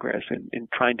some progress in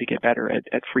trying to get better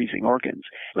at freezing organs.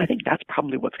 And I think that's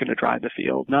probably what's going to drive the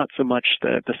field, not so much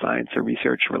the science or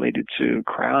research related to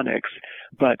cryonics,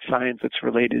 but science that's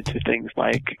related to things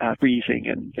like freezing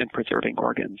and preserving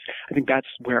organs. I think that's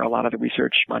where a lot of the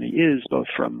research money is, both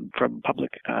from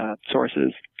public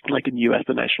sources, like in the U.S.,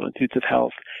 the National Institutes of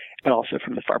Health, but also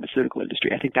from the pharmaceutical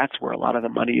industry. I think that's where a lot of the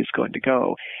money is going to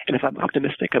go. And if I'm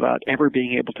optimistic about ever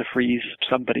being able to freeze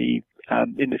somebody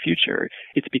in the future,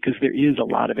 it's because there is a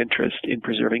lot of interest in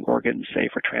preserving organs, say,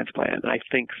 for transplant. And I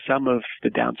think some of the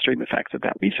downstream effects of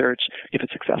that research, if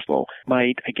it's successful,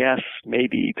 might, I guess,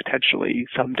 maybe potentially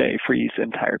someday freeze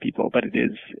entire people. But it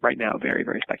is right now very,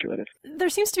 very speculative. There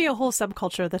seems to be a whole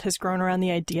subculture that has grown around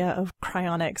the idea of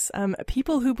cryonics.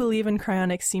 People who believe in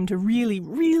cryonics seem to really,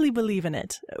 really believe in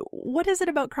it. What is it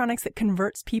about cryonics that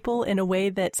converts people in a way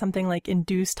that something like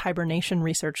induced hibernation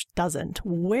research doesn't?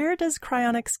 Where does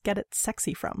cryonics get its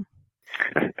sexy from?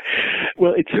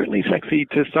 Well, it's certainly sexy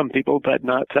to some people, but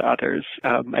not to others.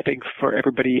 I think for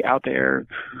everybody out there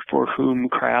for whom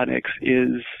cryonics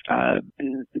is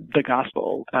the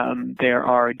gospel, there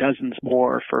are dozens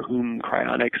more for whom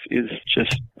cryonics is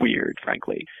just weird,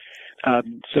 frankly.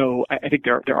 So I think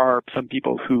there are some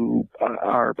people who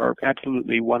are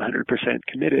absolutely 100%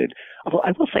 committed. Although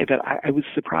I will say that I was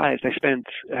surprised.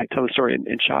 I tell the story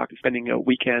in shock, spending a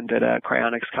weekend at a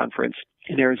cryonics conference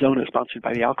in Arizona sponsored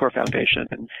by the Alcor Foundation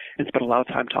and spent a lot of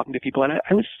time talking to people. And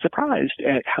I was surprised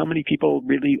at how many people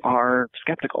really are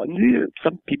skeptical. And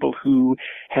some people who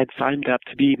had signed up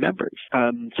to be members.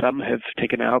 Some have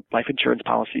taken out life insurance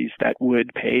policies that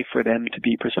would pay for them to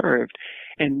be preserved.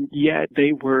 And yet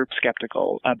they were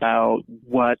skeptical about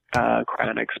what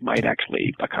cryonics might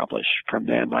actually accomplish from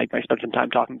them. I spent some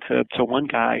time talking to one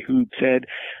guy who said,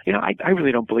 I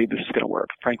really don't believe this is going to work.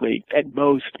 Frankly, at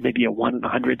most, maybe a 1 in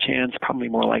 100 chance, probably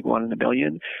certainly more like 1 in a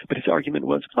million. But his argument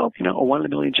was, well, a 1 in a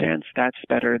million chance, that's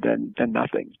better than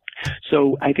nothing.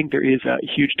 So I think there is a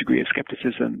huge degree of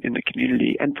skepticism in the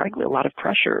community and, frankly, a lot of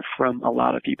pressure from a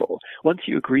lot of people. Once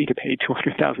you agree to pay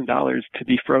 $200,000 to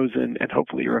be frozen and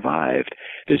hopefully revived,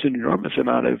 there's an enormous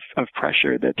amount of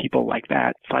pressure that people like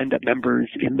that, signed-up members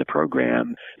in the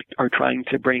program, are trying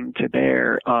to bring to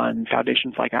bear on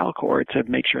foundations like Alcor to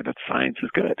make sure that science is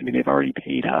good. I mean, they've already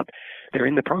paid up. They're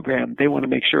in the program. They want to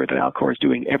make sure that Alcor is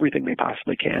doing everything they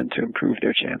possibly can to improve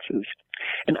their chances.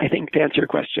 And I think, to answer your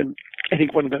question, I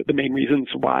think one of the main reasons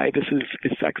why this is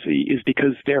sexy is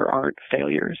because there aren't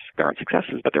failures. There aren't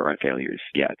successes, but there aren't failures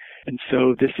yet. And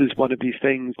so this is one of these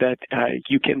things that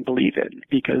you can believe in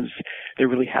because there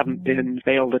really haven't been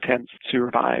failed attempts to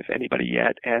revive anybody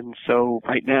yet. And so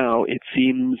right now it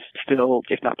seems still,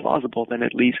 if not plausible, then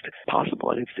at least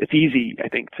possible. And it's easy, I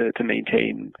think, to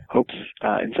maintain hopes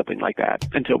in something like that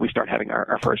until we start having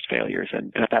our first failures.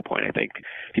 And at that point, I think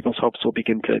people's hopes will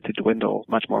begin to dwindle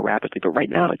much more rapidly. But right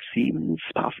now, it seems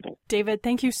possible. David,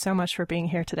 thank you so much for being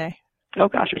here today. Oh,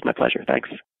 gosh, it's my pleasure. Thanks.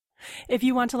 If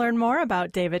you want to learn more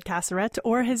about David Casarett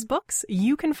or his books,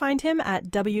 you can find him at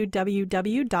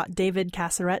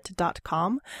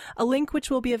www.davidcasarett.com, a link which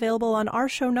will be available on our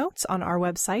show notes on our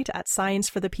website at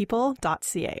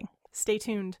scienceforthepeople.ca. Stay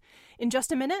tuned. In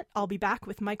just a minute, I'll be back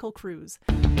with Michael Kruse.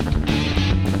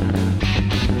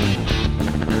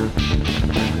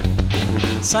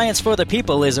 Science for the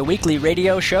People is a weekly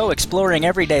radio show exploring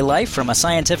everyday life from a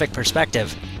scientific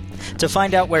perspective. To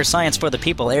find out where Science for the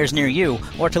People airs near you,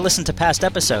 or to listen to past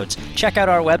episodes, check out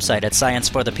our website at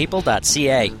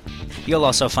scienceforthepeople.ca. You'll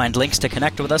also find links to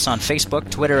connect with us on Facebook,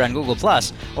 Twitter, and Google+,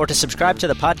 or to subscribe to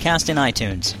the podcast in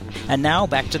iTunes. And now,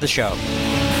 back to the show.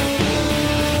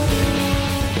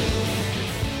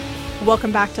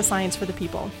 Welcome back to Science for the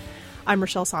People. I'm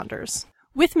Rochelle Saunders.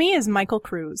 With me is Michael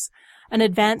Kruse, an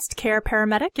advanced care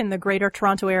paramedic in the Greater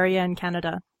Toronto Area in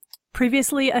Canada.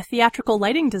 Previously a theatrical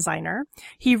lighting designer,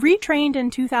 he retrained in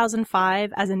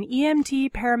 2005 as an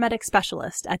EMT paramedic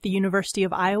specialist at the University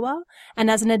of Iowa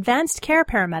and as an advanced care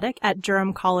paramedic at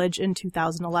Durham College in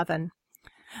 2011.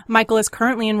 Michael is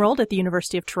currently enrolled at the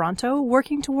University of Toronto,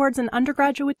 working towards an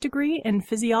undergraduate degree in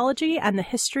physiology and the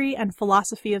history and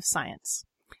philosophy of science.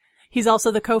 He's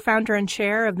also the co-founder and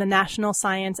chair of the national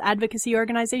science advocacy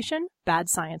organization, Bad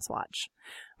Science Watch.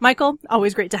 Michael,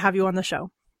 always great to have you on the show.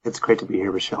 It's great to be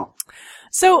here, Rochelle.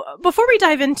 So before we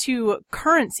dive into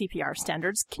current CPR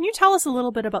standards, can you tell us a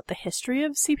little bit about the history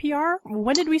of CPR?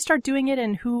 When did we start doing it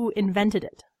and who invented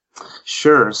it?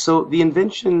 Sure. So the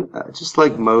invention, just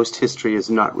like most history, is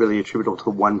not really attributable to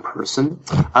one person,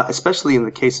 especially in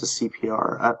the case of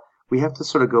CPR. We have to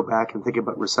sort of go back and think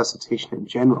about resuscitation in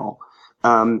general.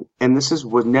 And this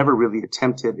was never really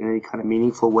attempted in any kind of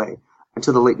meaningful way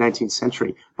until the late 19th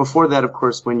century. Before that, of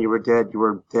course, when you were dead,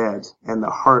 and the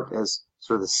heart as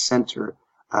sort of the center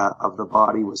of the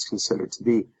body was considered to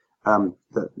be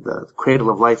the cradle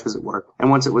of life, as it were.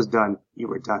 And once it was done, you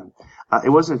were done. It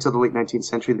wasn't until the late 19th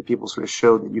century that people sort of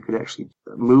showed that you could actually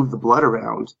move the blood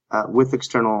around with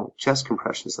external chest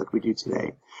compressions like we do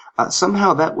today.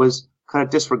 Somehow that was kind of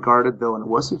disregarded, though, and it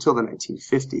wasn't until the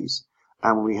 1950s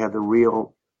when we had the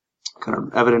real kind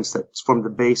of evidence that formed the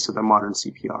base of the modern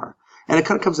CPR. And it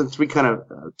kind of comes in three kind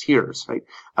of tiers, right?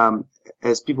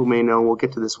 As people may know, we'll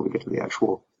get to this when we get to the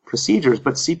actual procedures,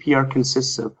 but CPR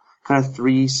consists of kind of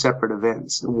three separate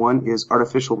events. One is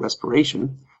artificial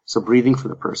respiration, so breathing for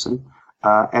the person.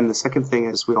 And the second thing,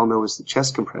 as we all know, is the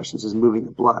chest compressions, is moving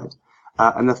the blood.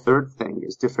 And the third thing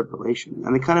is defibrillation.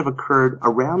 And they kind of occurred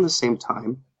around the same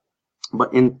time,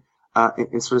 but in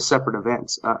sort of separate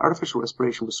events. Artificial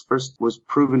respiration was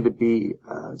proven to be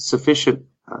sufficient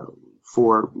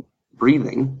for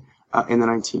breathing in the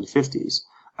 1950s.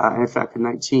 And in fact, in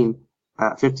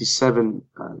 1957,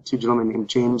 two gentlemen named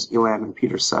James Elam and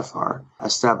Peter Safar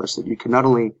established that you can not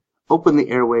only open the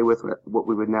airway with what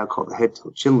we would now call the head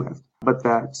tilt chin lift, but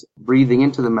that breathing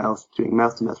into the mouth, doing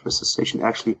mouth-to-mouth resuscitation,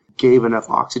 actually gave enough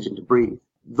oxygen to breathe.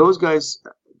 Those guys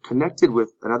connected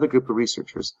with another group of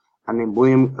researchers named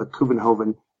William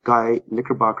Kuvenhoven, Guy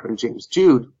Knickerbocker, and James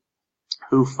Jude,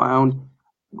 who found,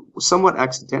 somewhat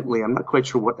accidentally, I'm not quite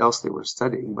sure what else they were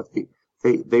studying, but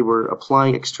they were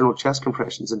applying external chest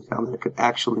compressions and found that it could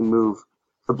actually move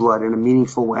the blood in a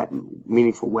meaningful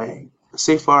way.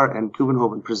 Safar and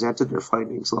Kuvenhoven presented their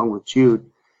findings along with Jude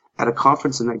at a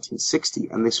conference in 1960,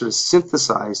 and they sort of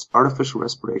synthesized artificial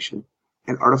respiration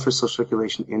and artificial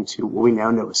circulation into what we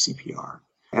now know as CPR.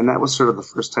 And that was sort of the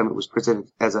first time it was presented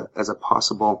as a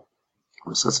possible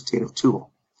resuscitative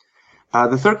tool.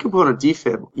 The third component,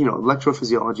 defib,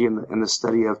 electrophysiology and the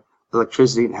study of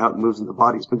electricity and how it moves in the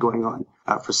body has been going on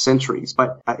for centuries.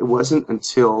 But it wasn't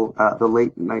until the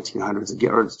late 1900s,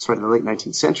 the late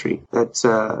 19th century, that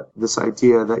this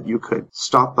idea that you could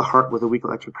stop the heart with a weak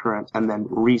electric current and then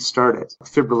restart it,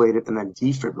 fibrillate it, and then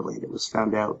defibrillate it was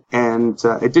found out. And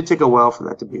it did take a while for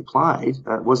that to be applied.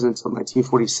 It wasn't until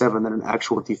 1947 that an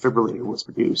actual defibrillator was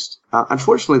produced.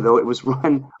 Unfortunately, though, it was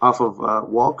run off of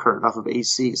wall current, off of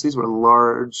AC. So these were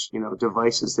large,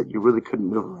 devices that you really couldn't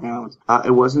move around.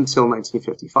 It wasn't until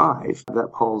 1955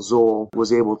 that Paul Zoll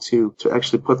was able to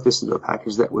actually put this into a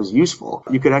package that was useful.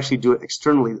 You could actually do it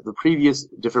externally. The previous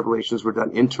defibrillations were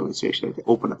done internally, so you actually had to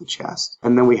open up the chest.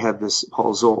 And then we had this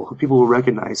Paul Zoll, who people will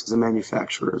recognize as a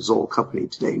manufacturer. Zoll Company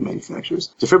today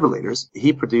manufactures defibrillators.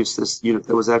 He produced this unit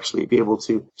that was actually be able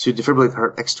to defibrillate the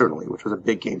heart externally, which was a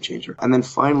big game changer. And then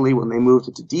finally, when they moved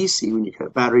it to DC, when you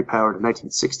got battery powered in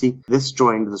 1960, this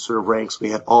joined the sort of ranks. We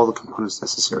had all the components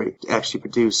necessary to actually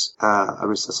produce a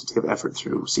resuscitative effort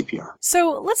through CPR.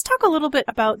 So let's talk a little bit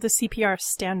about the CPR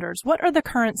standards. What are the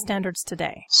current standards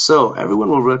today? So everyone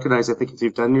will recognize, I think, if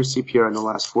you've done your CPR in the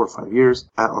last 4 or 5 years,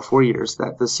 or 4 years,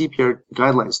 that the CPR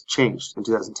guidelines changed in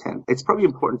 2010. It's probably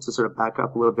important to sort of back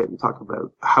up a little bit and talk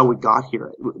about how we got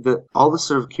here. All this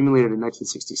sort of accumulated in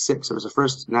 1966. There was a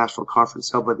first national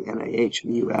conference held by the NIH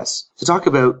in the U.S. to talk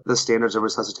about the standards of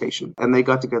resuscitation. And they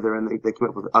got together and they came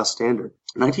up with a standard.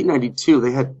 In 1992,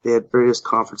 they had various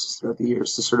conferences throughout the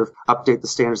years to sort of update the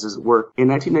standards as it were. In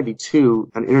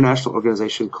 1992, an international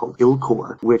organization called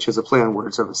ILCOR, which is a play on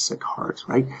words of a sick heart,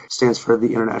 right, stands for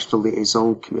the International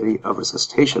Liaison Committee of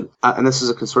Resuscitation. And this is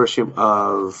a consortium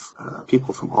of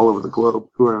people from all over the globe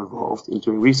who are involved in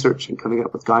doing research and coming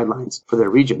up with guidelines for their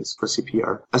regions for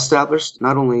CPR. Established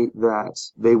not only that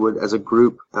they would, as a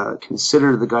group,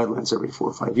 consider the guidelines every 4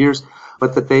 or 5 years,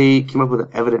 but that they came up with an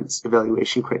evidence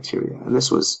evaluation criteria. And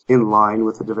this was in line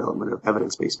with the development of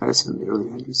evidence-based medicine in the early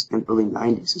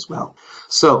 90s as well.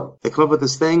 So they come up with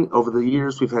this thing. Over the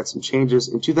years, we've had some changes.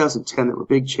 In 2010, there were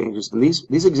big changes, and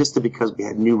these existed because we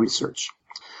had new research.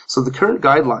 So the current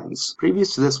guidelines,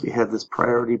 previous to this, we had this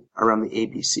priority around the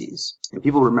ABCs. And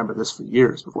people remember this for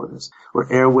years before this, where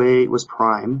airway was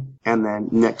prime, and then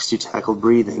next you tackled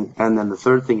breathing, and then the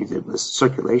third thing you did was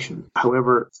circulation.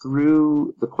 However,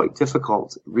 through the quite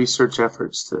difficult research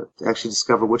efforts to actually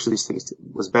discover which of these things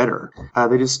was better,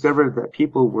 they discovered that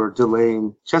people were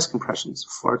delaying chest compressions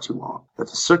far too long, that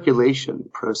the circulation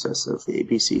process of the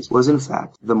ABCs was in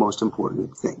fact the most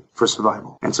important thing for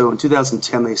survival. And so in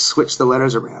 2010, they switched the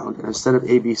letters around, and instead of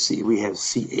ABC, we have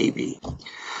CAB.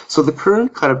 So the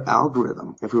current kind of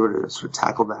algorithm, if we were to sort of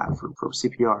tackle that for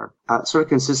CPR, sort of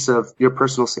consists of your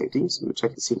personal safety. So we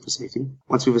check the scene for safety.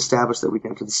 Once we've established that we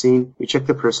can enter the scene, we check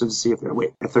the person to see if they're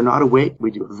awake. If they're not awake,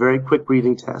 we do a very quick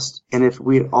breathing test. And if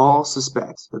we at all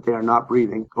suspect that they are not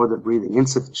breathing or they're breathing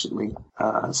insufficiently,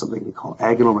 something we call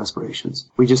agonal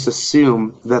respirations, we just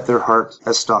assume that their heart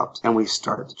has stopped and we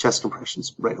start chest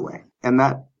compressions right away. And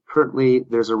that currently,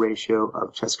 there's a ratio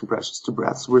of chest compressions to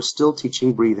breaths. We're still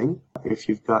teaching breathing if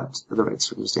you've got the right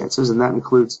circumstances, and that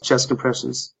includes chest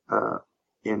compressions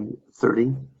in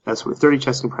 30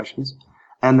 chest compressions,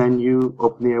 and then you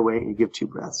open the airway and you give 2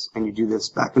 breaths, and you do this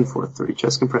back and forth, 30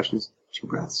 chest compressions, 2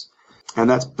 breaths. And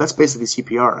that's basically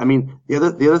CPR. I mean, the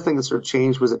other thing that sort of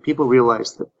changed was that people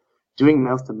realized that doing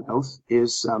mouth-to-mouth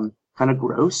is kind of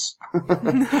gross.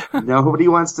 Nobody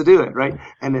wants to do it, right?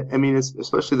 And it's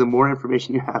especially the more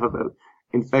information you have about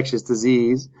infectious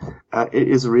disease, it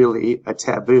is really a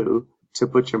taboo to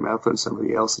put your mouth on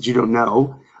somebody else that you don't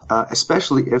know,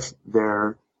 especially if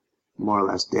they're more or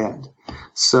less dead.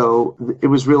 So it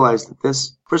was realized that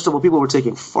this, first of all, people were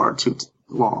taking far too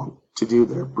long to do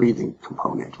their breathing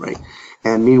component, right?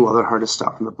 And meanwhile, their heart had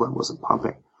stopped and the blood wasn't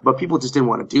pumping. But people just didn't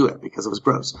want to do it because it was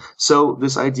gross. So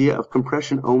this idea of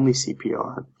compression-only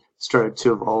CPR started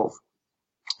to evolve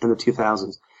in the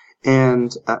 2000s.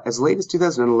 And as late as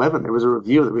 2011, there was a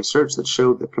review of the research that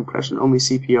showed that compression-only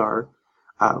CPR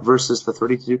versus the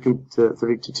 30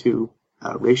 to 2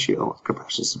 ratio of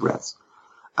compressions to breaths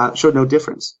showed no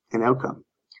difference in outcome,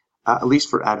 at least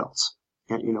for adults,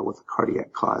 with a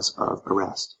cardiac cause of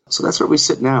arrest. So that's where we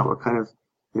sit now. We're kind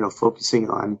of, focusing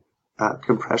on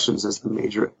compressions as the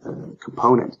major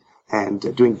component,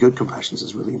 and doing good compressions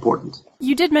is really important.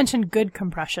 You did mention good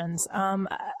compressions,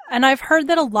 and I've heard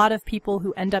that a lot of people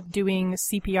who end up doing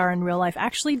CPR in real life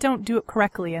actually don't do it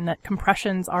correctly, and that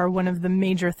compressions are one of the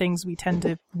major things we tend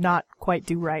to not quite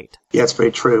do right. Yeah, it's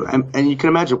very true, and you can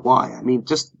imagine why. I mean,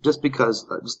 just because,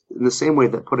 just in the same way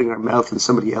that putting our mouth in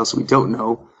somebody else we don't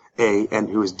know, A, and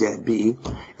who is dead, B,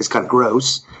 is kind of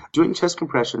gross, doing chest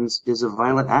compressions is a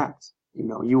violent act.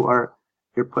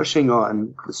 You're pushing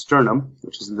on the sternum,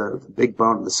 which is the big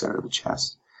bone in the center of the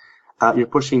chest. you're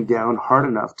pushing down hard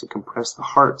enough to compress the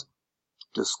heart,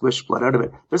 to squish blood out of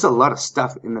it. There's a lot of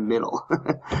stuff in the middle.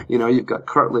 You've got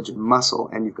cartilage and muscle,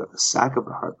 and you've got the sac of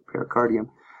the heart, the pericardium,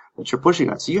 that you're pushing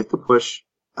on. So you have to push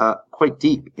quite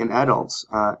deep. In adults,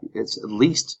 it's at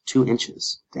least 2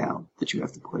 inches down that you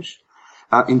have to push.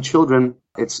 In children,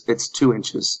 it's 2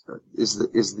 inches is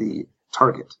the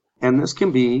target, and this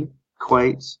can be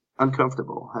quite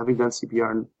uncomfortable. Having done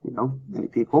CPR, many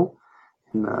people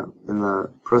in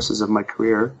the process of my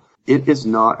career, it is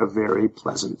not a very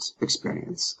pleasant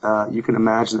experience. You can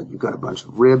imagine that you've got a bunch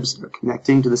of ribs that are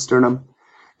connecting to the sternum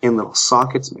in little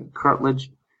sockets made of cartilage,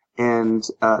 and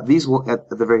these will, at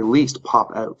the very least,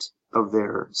 pop out of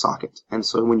their socket. And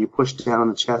so when you push down on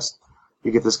the chest,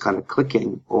 you get this kind of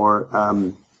clicking or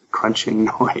crunching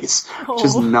noise, which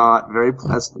is not very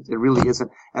pleasant. It really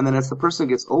isn't. And then as the person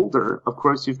gets older, of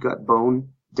course, you've got bone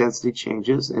density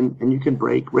changes, and you can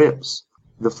break ribs.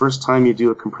 The first time you do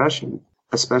a compression,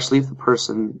 especially if the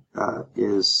person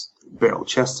is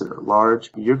barrel-chested or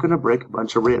large, you're going to break a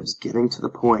bunch of ribs getting to the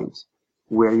point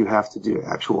where you have to do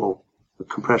actual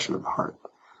compression of the heart.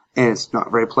 And it's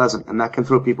not very pleasant, and that can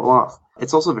throw people off.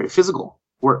 It's also very physical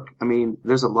work. I mean,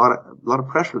 there's a lot of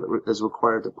pressure that is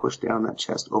required to push down that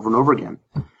chest over and over again.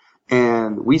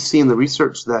 And we see in the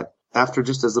research that after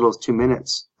just as little as 2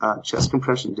 minutes, chest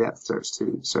compression depth starts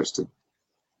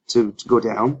to go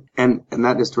down, and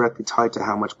that is directly tied to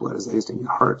how much blood is exiting the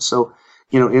heart. So,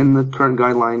 in the current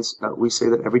guidelines, we say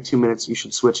that every 2 minutes you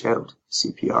should switch out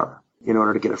CPR in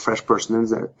order to get a fresh person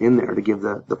in there to give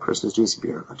the person who's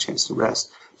doing CPR a chance to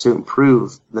rest, to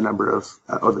improve the number of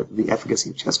or the efficacy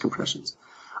of chest compressions.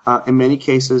 In many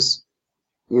cases,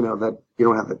 that you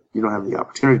don't have the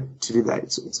opportunity to do that.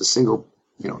 It's a single,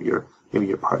 maybe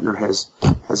your partner has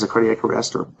a cardiac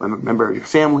arrest, or a member of your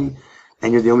family,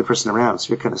 and you're the only person around, so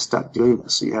you're kind of stuck doing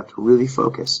this. So you have to really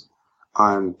focus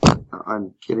on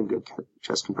getting good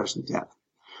chest compression depth.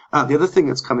 The other thing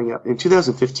that's coming up in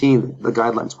 2015, the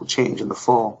guidelines will change in the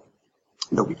fall.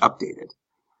 They'll be updated,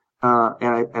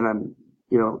 and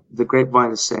the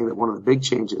grapevine is saying that one of the big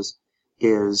changes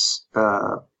is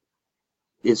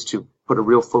to put a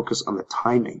real focus on the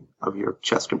timing of your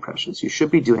chest compressions. You should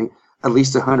be doing at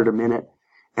least 100 a minute.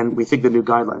 And we think the new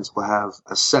guidelines will have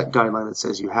a set guideline that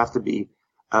says you have to be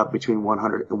between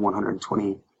 100 and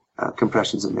 120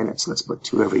 compressions a minute. So that's about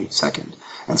 2 every second.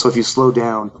 And so if you slow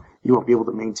down, you won't be able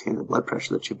to maintain the blood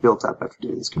pressure that you built up after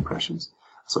doing these compressions.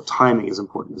 So timing is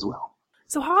important as well.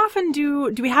 So how often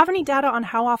do we have any data on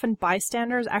how often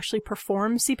bystanders actually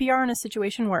perform CPR in a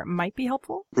situation where it might be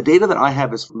helpful? The data that I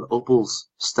have is from the OPALS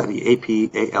study,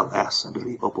 APALS, I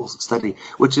believe, OPALS study,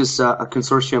 which is a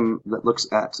consortium that looks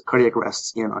at cardiac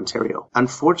arrests in Ontario.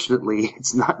 Unfortunately,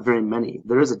 it's not very many.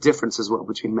 There is a difference as well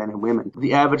between men and women.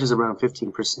 The average is around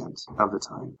 15% of the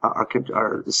time.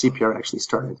 The CPR actually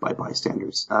started by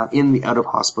bystanders in the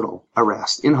out-of-hospital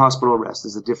arrest. In-hospital arrest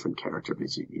is a different character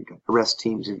because you've got arrest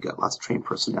teams, you've got lots of trained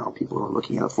personnel, people who are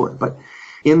looking out for it. But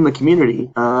in the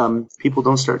community, people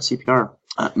don't start CPR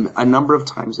a number of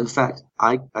times. In fact,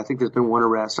 I think there's been one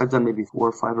arrest. I've done maybe 4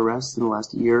 or 5 arrests in the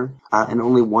last year, and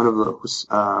only one of those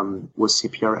was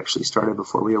CPR actually started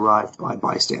before we arrived by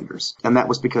bystanders. And that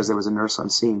was because there was a nurse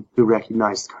on scene who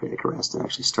recognized the cardiac arrest and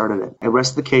actually started it. The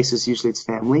rest of the cases, usually it's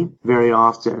family. Very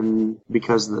often,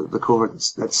 because the cohort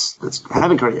that's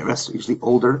having cardiac arrest are usually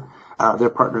older,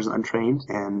 their partner's untrained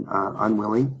and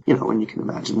unwilling, and you can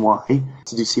imagine why,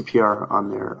 to do CPR on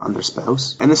their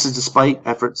spouse. And this is despite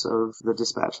efforts of the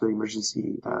dispatcher, the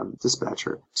emergency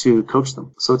dispatcher, to coach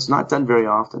them. So it's not done very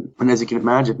often. And as you can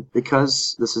imagine,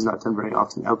 because this is not done very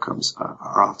often, outcomes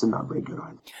are often not very good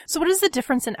either. So what is the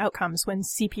difference in outcomes when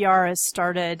CPR is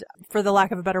started, for the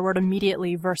lack of a better word,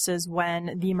 immediately versus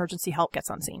when the emergency help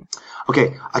gets on scene?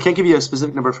 Okay, I can't give you a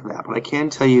specific number for that, but I can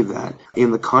tell you that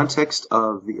in the context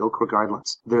of the OCR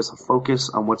guidelines, there's a focus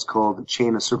on what's called the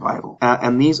chain of survival.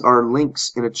 And these are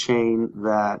links in a chain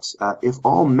that, if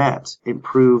all met,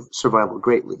 improve survival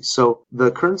greatly. So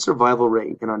the current survival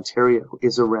rate in Ontario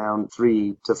is around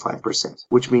 3 to 5%,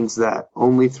 which means that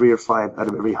only 3 or 5 out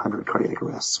of every 100 cardiac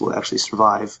arrests will actually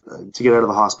survive to get out of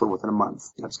the hospital within a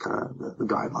month. That's kind of the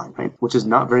guideline, right? Which is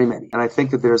not very many. And I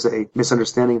think that there's a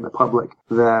misunderstanding in the public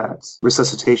that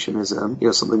resuscitation is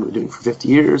something we're doing for 50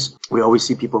 years. We always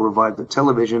see people revive the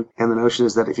television, and the notion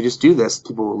is that if you just do this,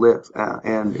 people will live.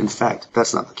 And in fact,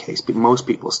 that's not the case. Most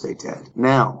people stay dead.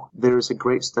 Now, there's a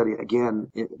great study,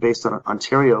 again, based on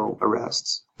Ontario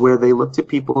arrests, where they looked at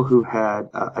people who had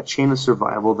a chain of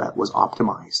survival that was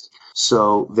optimized.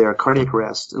 So their cardiac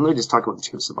arrest, and let me just talk about the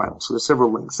chain of survival. So there's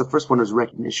several links. The first one is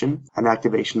recognition and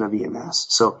activation of EMS.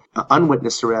 So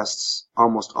unwitnessed arrests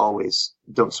almost always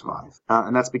don't survive.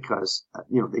 And that's because,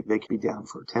 they could be down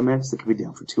for 10 minutes, they could be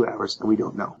down for 2 hours, and we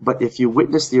don't know. But if you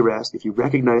witness the arrest, if you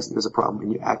recognize that there's a problem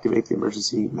and you activate the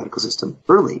emergency medical system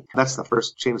early, that's the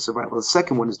first chain of survival. The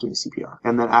second one is doing CPR.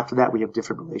 And then after that, we have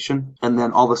defibrillation. And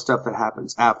then all the stuff that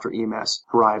happens after EMS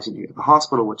arrives and you get to the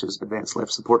hospital, which is advanced life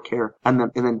support care. And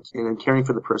then caring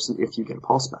for the person if you get a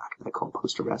pulse back. I call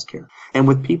post-arrest care. And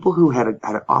with people who had an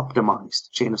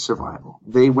optimized chain of survival,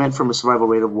 they went from a survival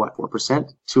rate of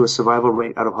 4% to a survival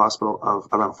rate out of hospital of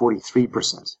around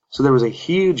 43%. So there was a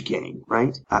huge gain,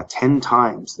 right? 10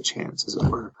 times the chance, as it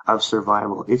were, of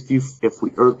survival if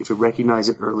we recognize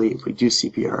it early, if we do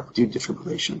CPR, if we do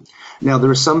defibrillation. Now,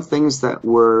 there are some things that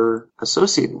were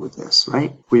associated with this,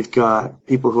 right? We've got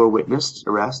people who are witnessed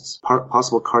arrests,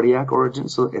 possible cardiac origin,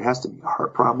 so it has to be a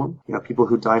heart problem. People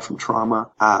who die from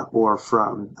trauma or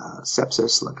from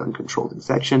sepsis, like uncontrolled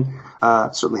infection,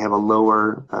 certainly have a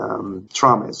lower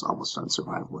trauma is almost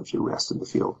unsurvivable if you rest in the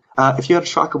field. If you have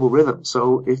shockable rhythm,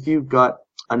 so if you've got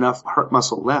enough heart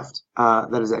muscle left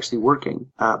that is actually working,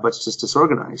 but it's just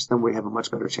disorganized, then we have a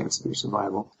much better chance of your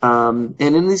survival. And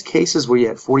in these cases where you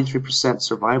had 43%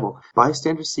 survival,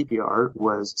 bystander CPR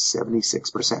was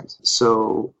 76%.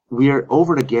 So we are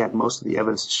over and again, most of the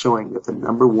evidence is showing that the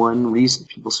number one reason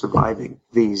people surviving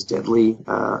these deadly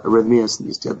arrhythmias and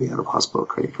these deadly out-of-hospital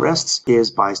cardiac arrests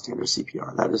is bystander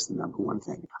CPR. That is the number one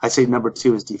thing. I'd say number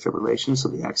two is defibrillation, so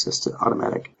the access to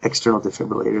automatic external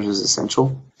defibrillators is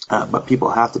essential, but people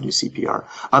have to do CPR.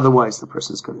 Otherwise, the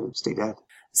person's going to stay dead.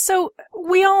 So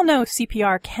we all know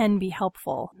CPR can be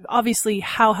helpful. Obviously,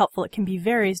 how helpful it can be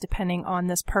varies depending on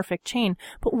this perfect chain.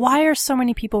 But why are so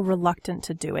many people reluctant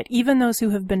to do it, even those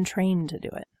who have been trained to do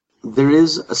it? There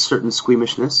is a certain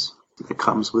squeamishness that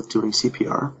comes with doing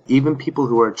CPR. Even people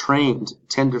who are trained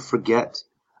tend to forget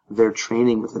their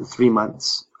training within 3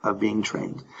 months of being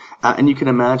trained. And you can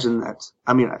imagine that,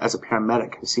 as a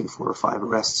paramedic, I've seen 4 or 5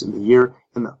 arrests in the year.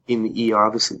 In the ER,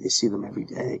 obviously, they see them every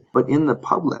day. But in the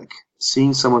public,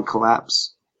 seeing someone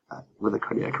collapse with a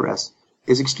cardiac arrest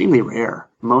is extremely rare.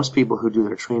 Most people who do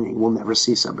their training will never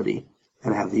see somebody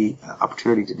and have the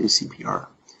opportunity to do CPR.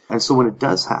 And so when it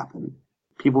does happen,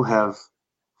 people have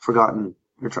forgotten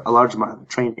a large amount of the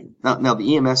training. Now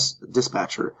the EMS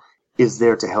dispatcher is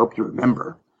there to help you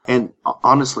remember. And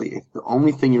honestly, if the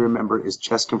only thing you remember is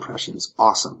chest compressions,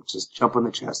 awesome. Just jump on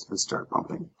the chest and start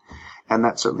pumping. And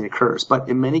that certainly occurs. But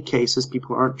in many cases,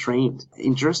 people aren't trained.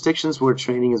 In jurisdictions where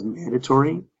training is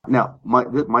mandatory, now, my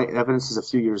evidence is a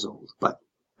few years old, but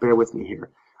bear with me here.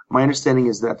 My understanding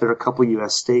is that there are a couple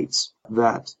U.S. states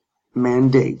that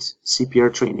mandate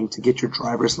CPR training to get your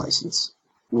driver's license,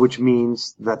 which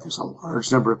means that there's a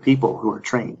large number of people who are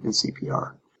trained in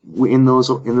CPR. In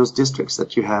those districts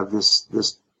that you have this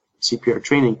CPR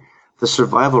training, the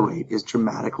survival rate is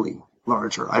dramatically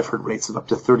larger. I've heard rates of up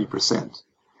to 30%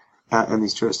 in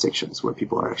these jurisdictions where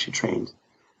people are actually trained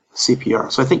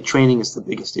CPR. So I think training is the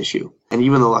biggest issue. And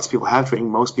even though lots of people have training,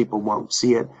 most people won't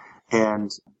see it.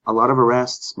 And a lot of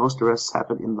most arrests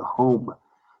happen in the home.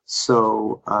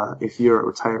 So if you're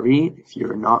a retiree, if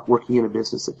you're not working in a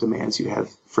business that demands you have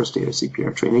first aid or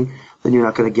CPR training, then you're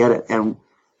not going to get it. And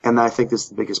I think this is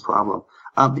the biggest problem.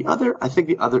 The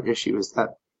other issue is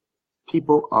that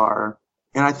people are,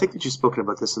 and I think that you've spoken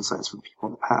about this in Science for the People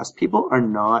in the past, people are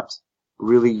not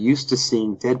really used to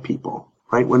seeing dead people,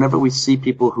 right? Whenever we see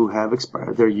people who have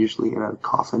expired, they're usually in a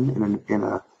coffin, in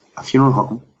a funeral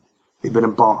home. They've been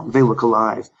embalmed. They look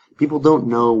alive. People don't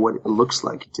know what it looks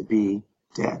like to be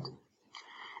dead.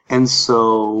 And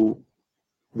so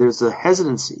there's a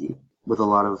hesitancy with a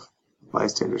lot of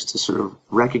bystanders to sort of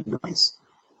recognize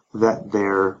that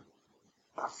their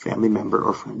family member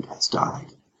or friend has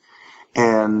died.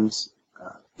 And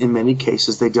in many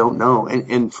cases, they don't know.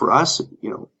 And for us,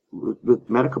 with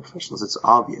medical professionals, it's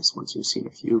obvious once you've seen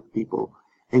a few people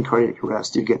in cardiac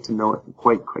arrest, you get to know it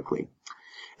quite quickly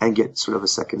and get sort of a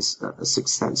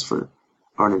sixth sense or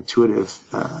an intuitive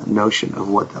notion of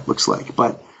what that looks like.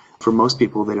 But for most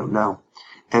people, they don't know.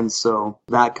 And so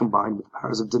that combined with the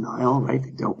powers of denial, right?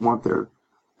 They don't want their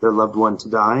loved one to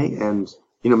die. And,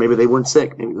 maybe they weren't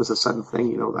sick. Maybe it was a sudden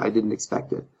thing, I didn't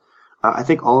expect it. I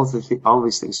think all of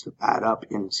these things sort of add up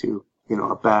into,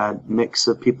 a bad mix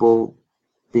of people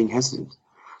being hesitant.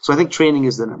 So I think training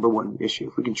is the number one issue.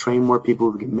 If we can train more people,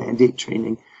 we can mandate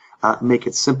training, make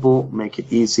it simple, make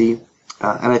it easy.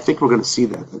 And I think we're going to see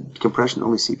that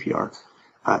compression-only CPR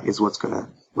is what's going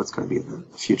to be the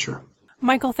future.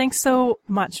 Michael, thanks so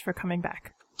much for coming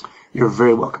back. You're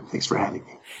very welcome. Thanks for having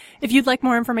me. If you'd like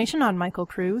more information on Michael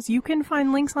Kruse, you can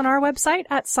find links on our website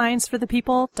at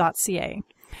scienceforthepeople.ca.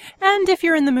 And if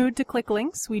you're in the mood to click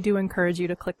links, we do encourage you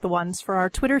to click the ones for our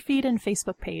Twitter feed and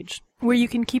Facebook page, where you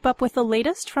can keep up with the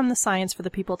latest from the Science for the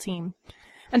People team.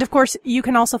 And of course, you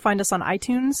can also find us on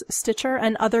iTunes, Stitcher,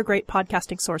 and other great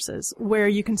podcasting sources, where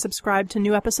you can subscribe to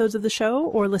new episodes of the show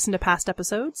or listen to past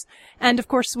episodes. And of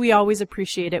course, we always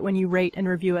appreciate it when you rate and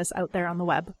review us out there on the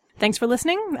web. Thanks for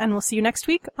listening, and we'll see you next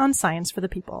week on Science for the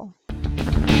People.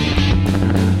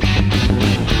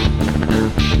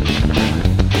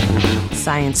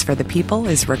 Science for the People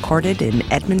is recorded in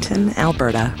Edmonton,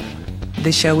 Alberta.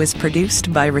 The show is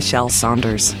produced by Rochelle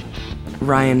Saunders.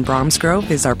 Ryan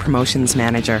Bromsgrove is our promotions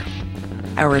manager.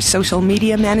 Our social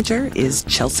media manager is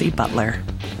Chelsea Butler.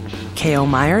 K.O.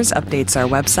 Myers updates our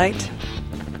website.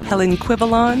 Helen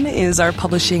Quivalon is our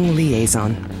publishing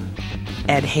liaison.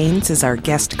 Ed Haynes is our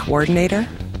guest coordinator.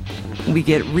 We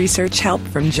get research help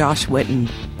from Josh Witten.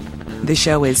 The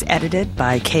show is edited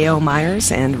by K.O.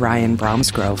 Myers and Ryan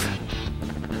Bromsgrove.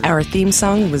 Our theme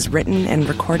song was written and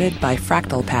recorded by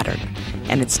Fractal Pattern,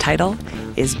 and its title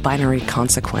is Binary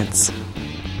Consequence.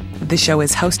 The show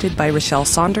is hosted by Rochelle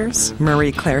Saunders,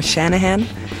 Marie-Claire Shanahan,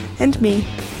 and me,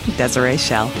 Desiree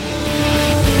Schell.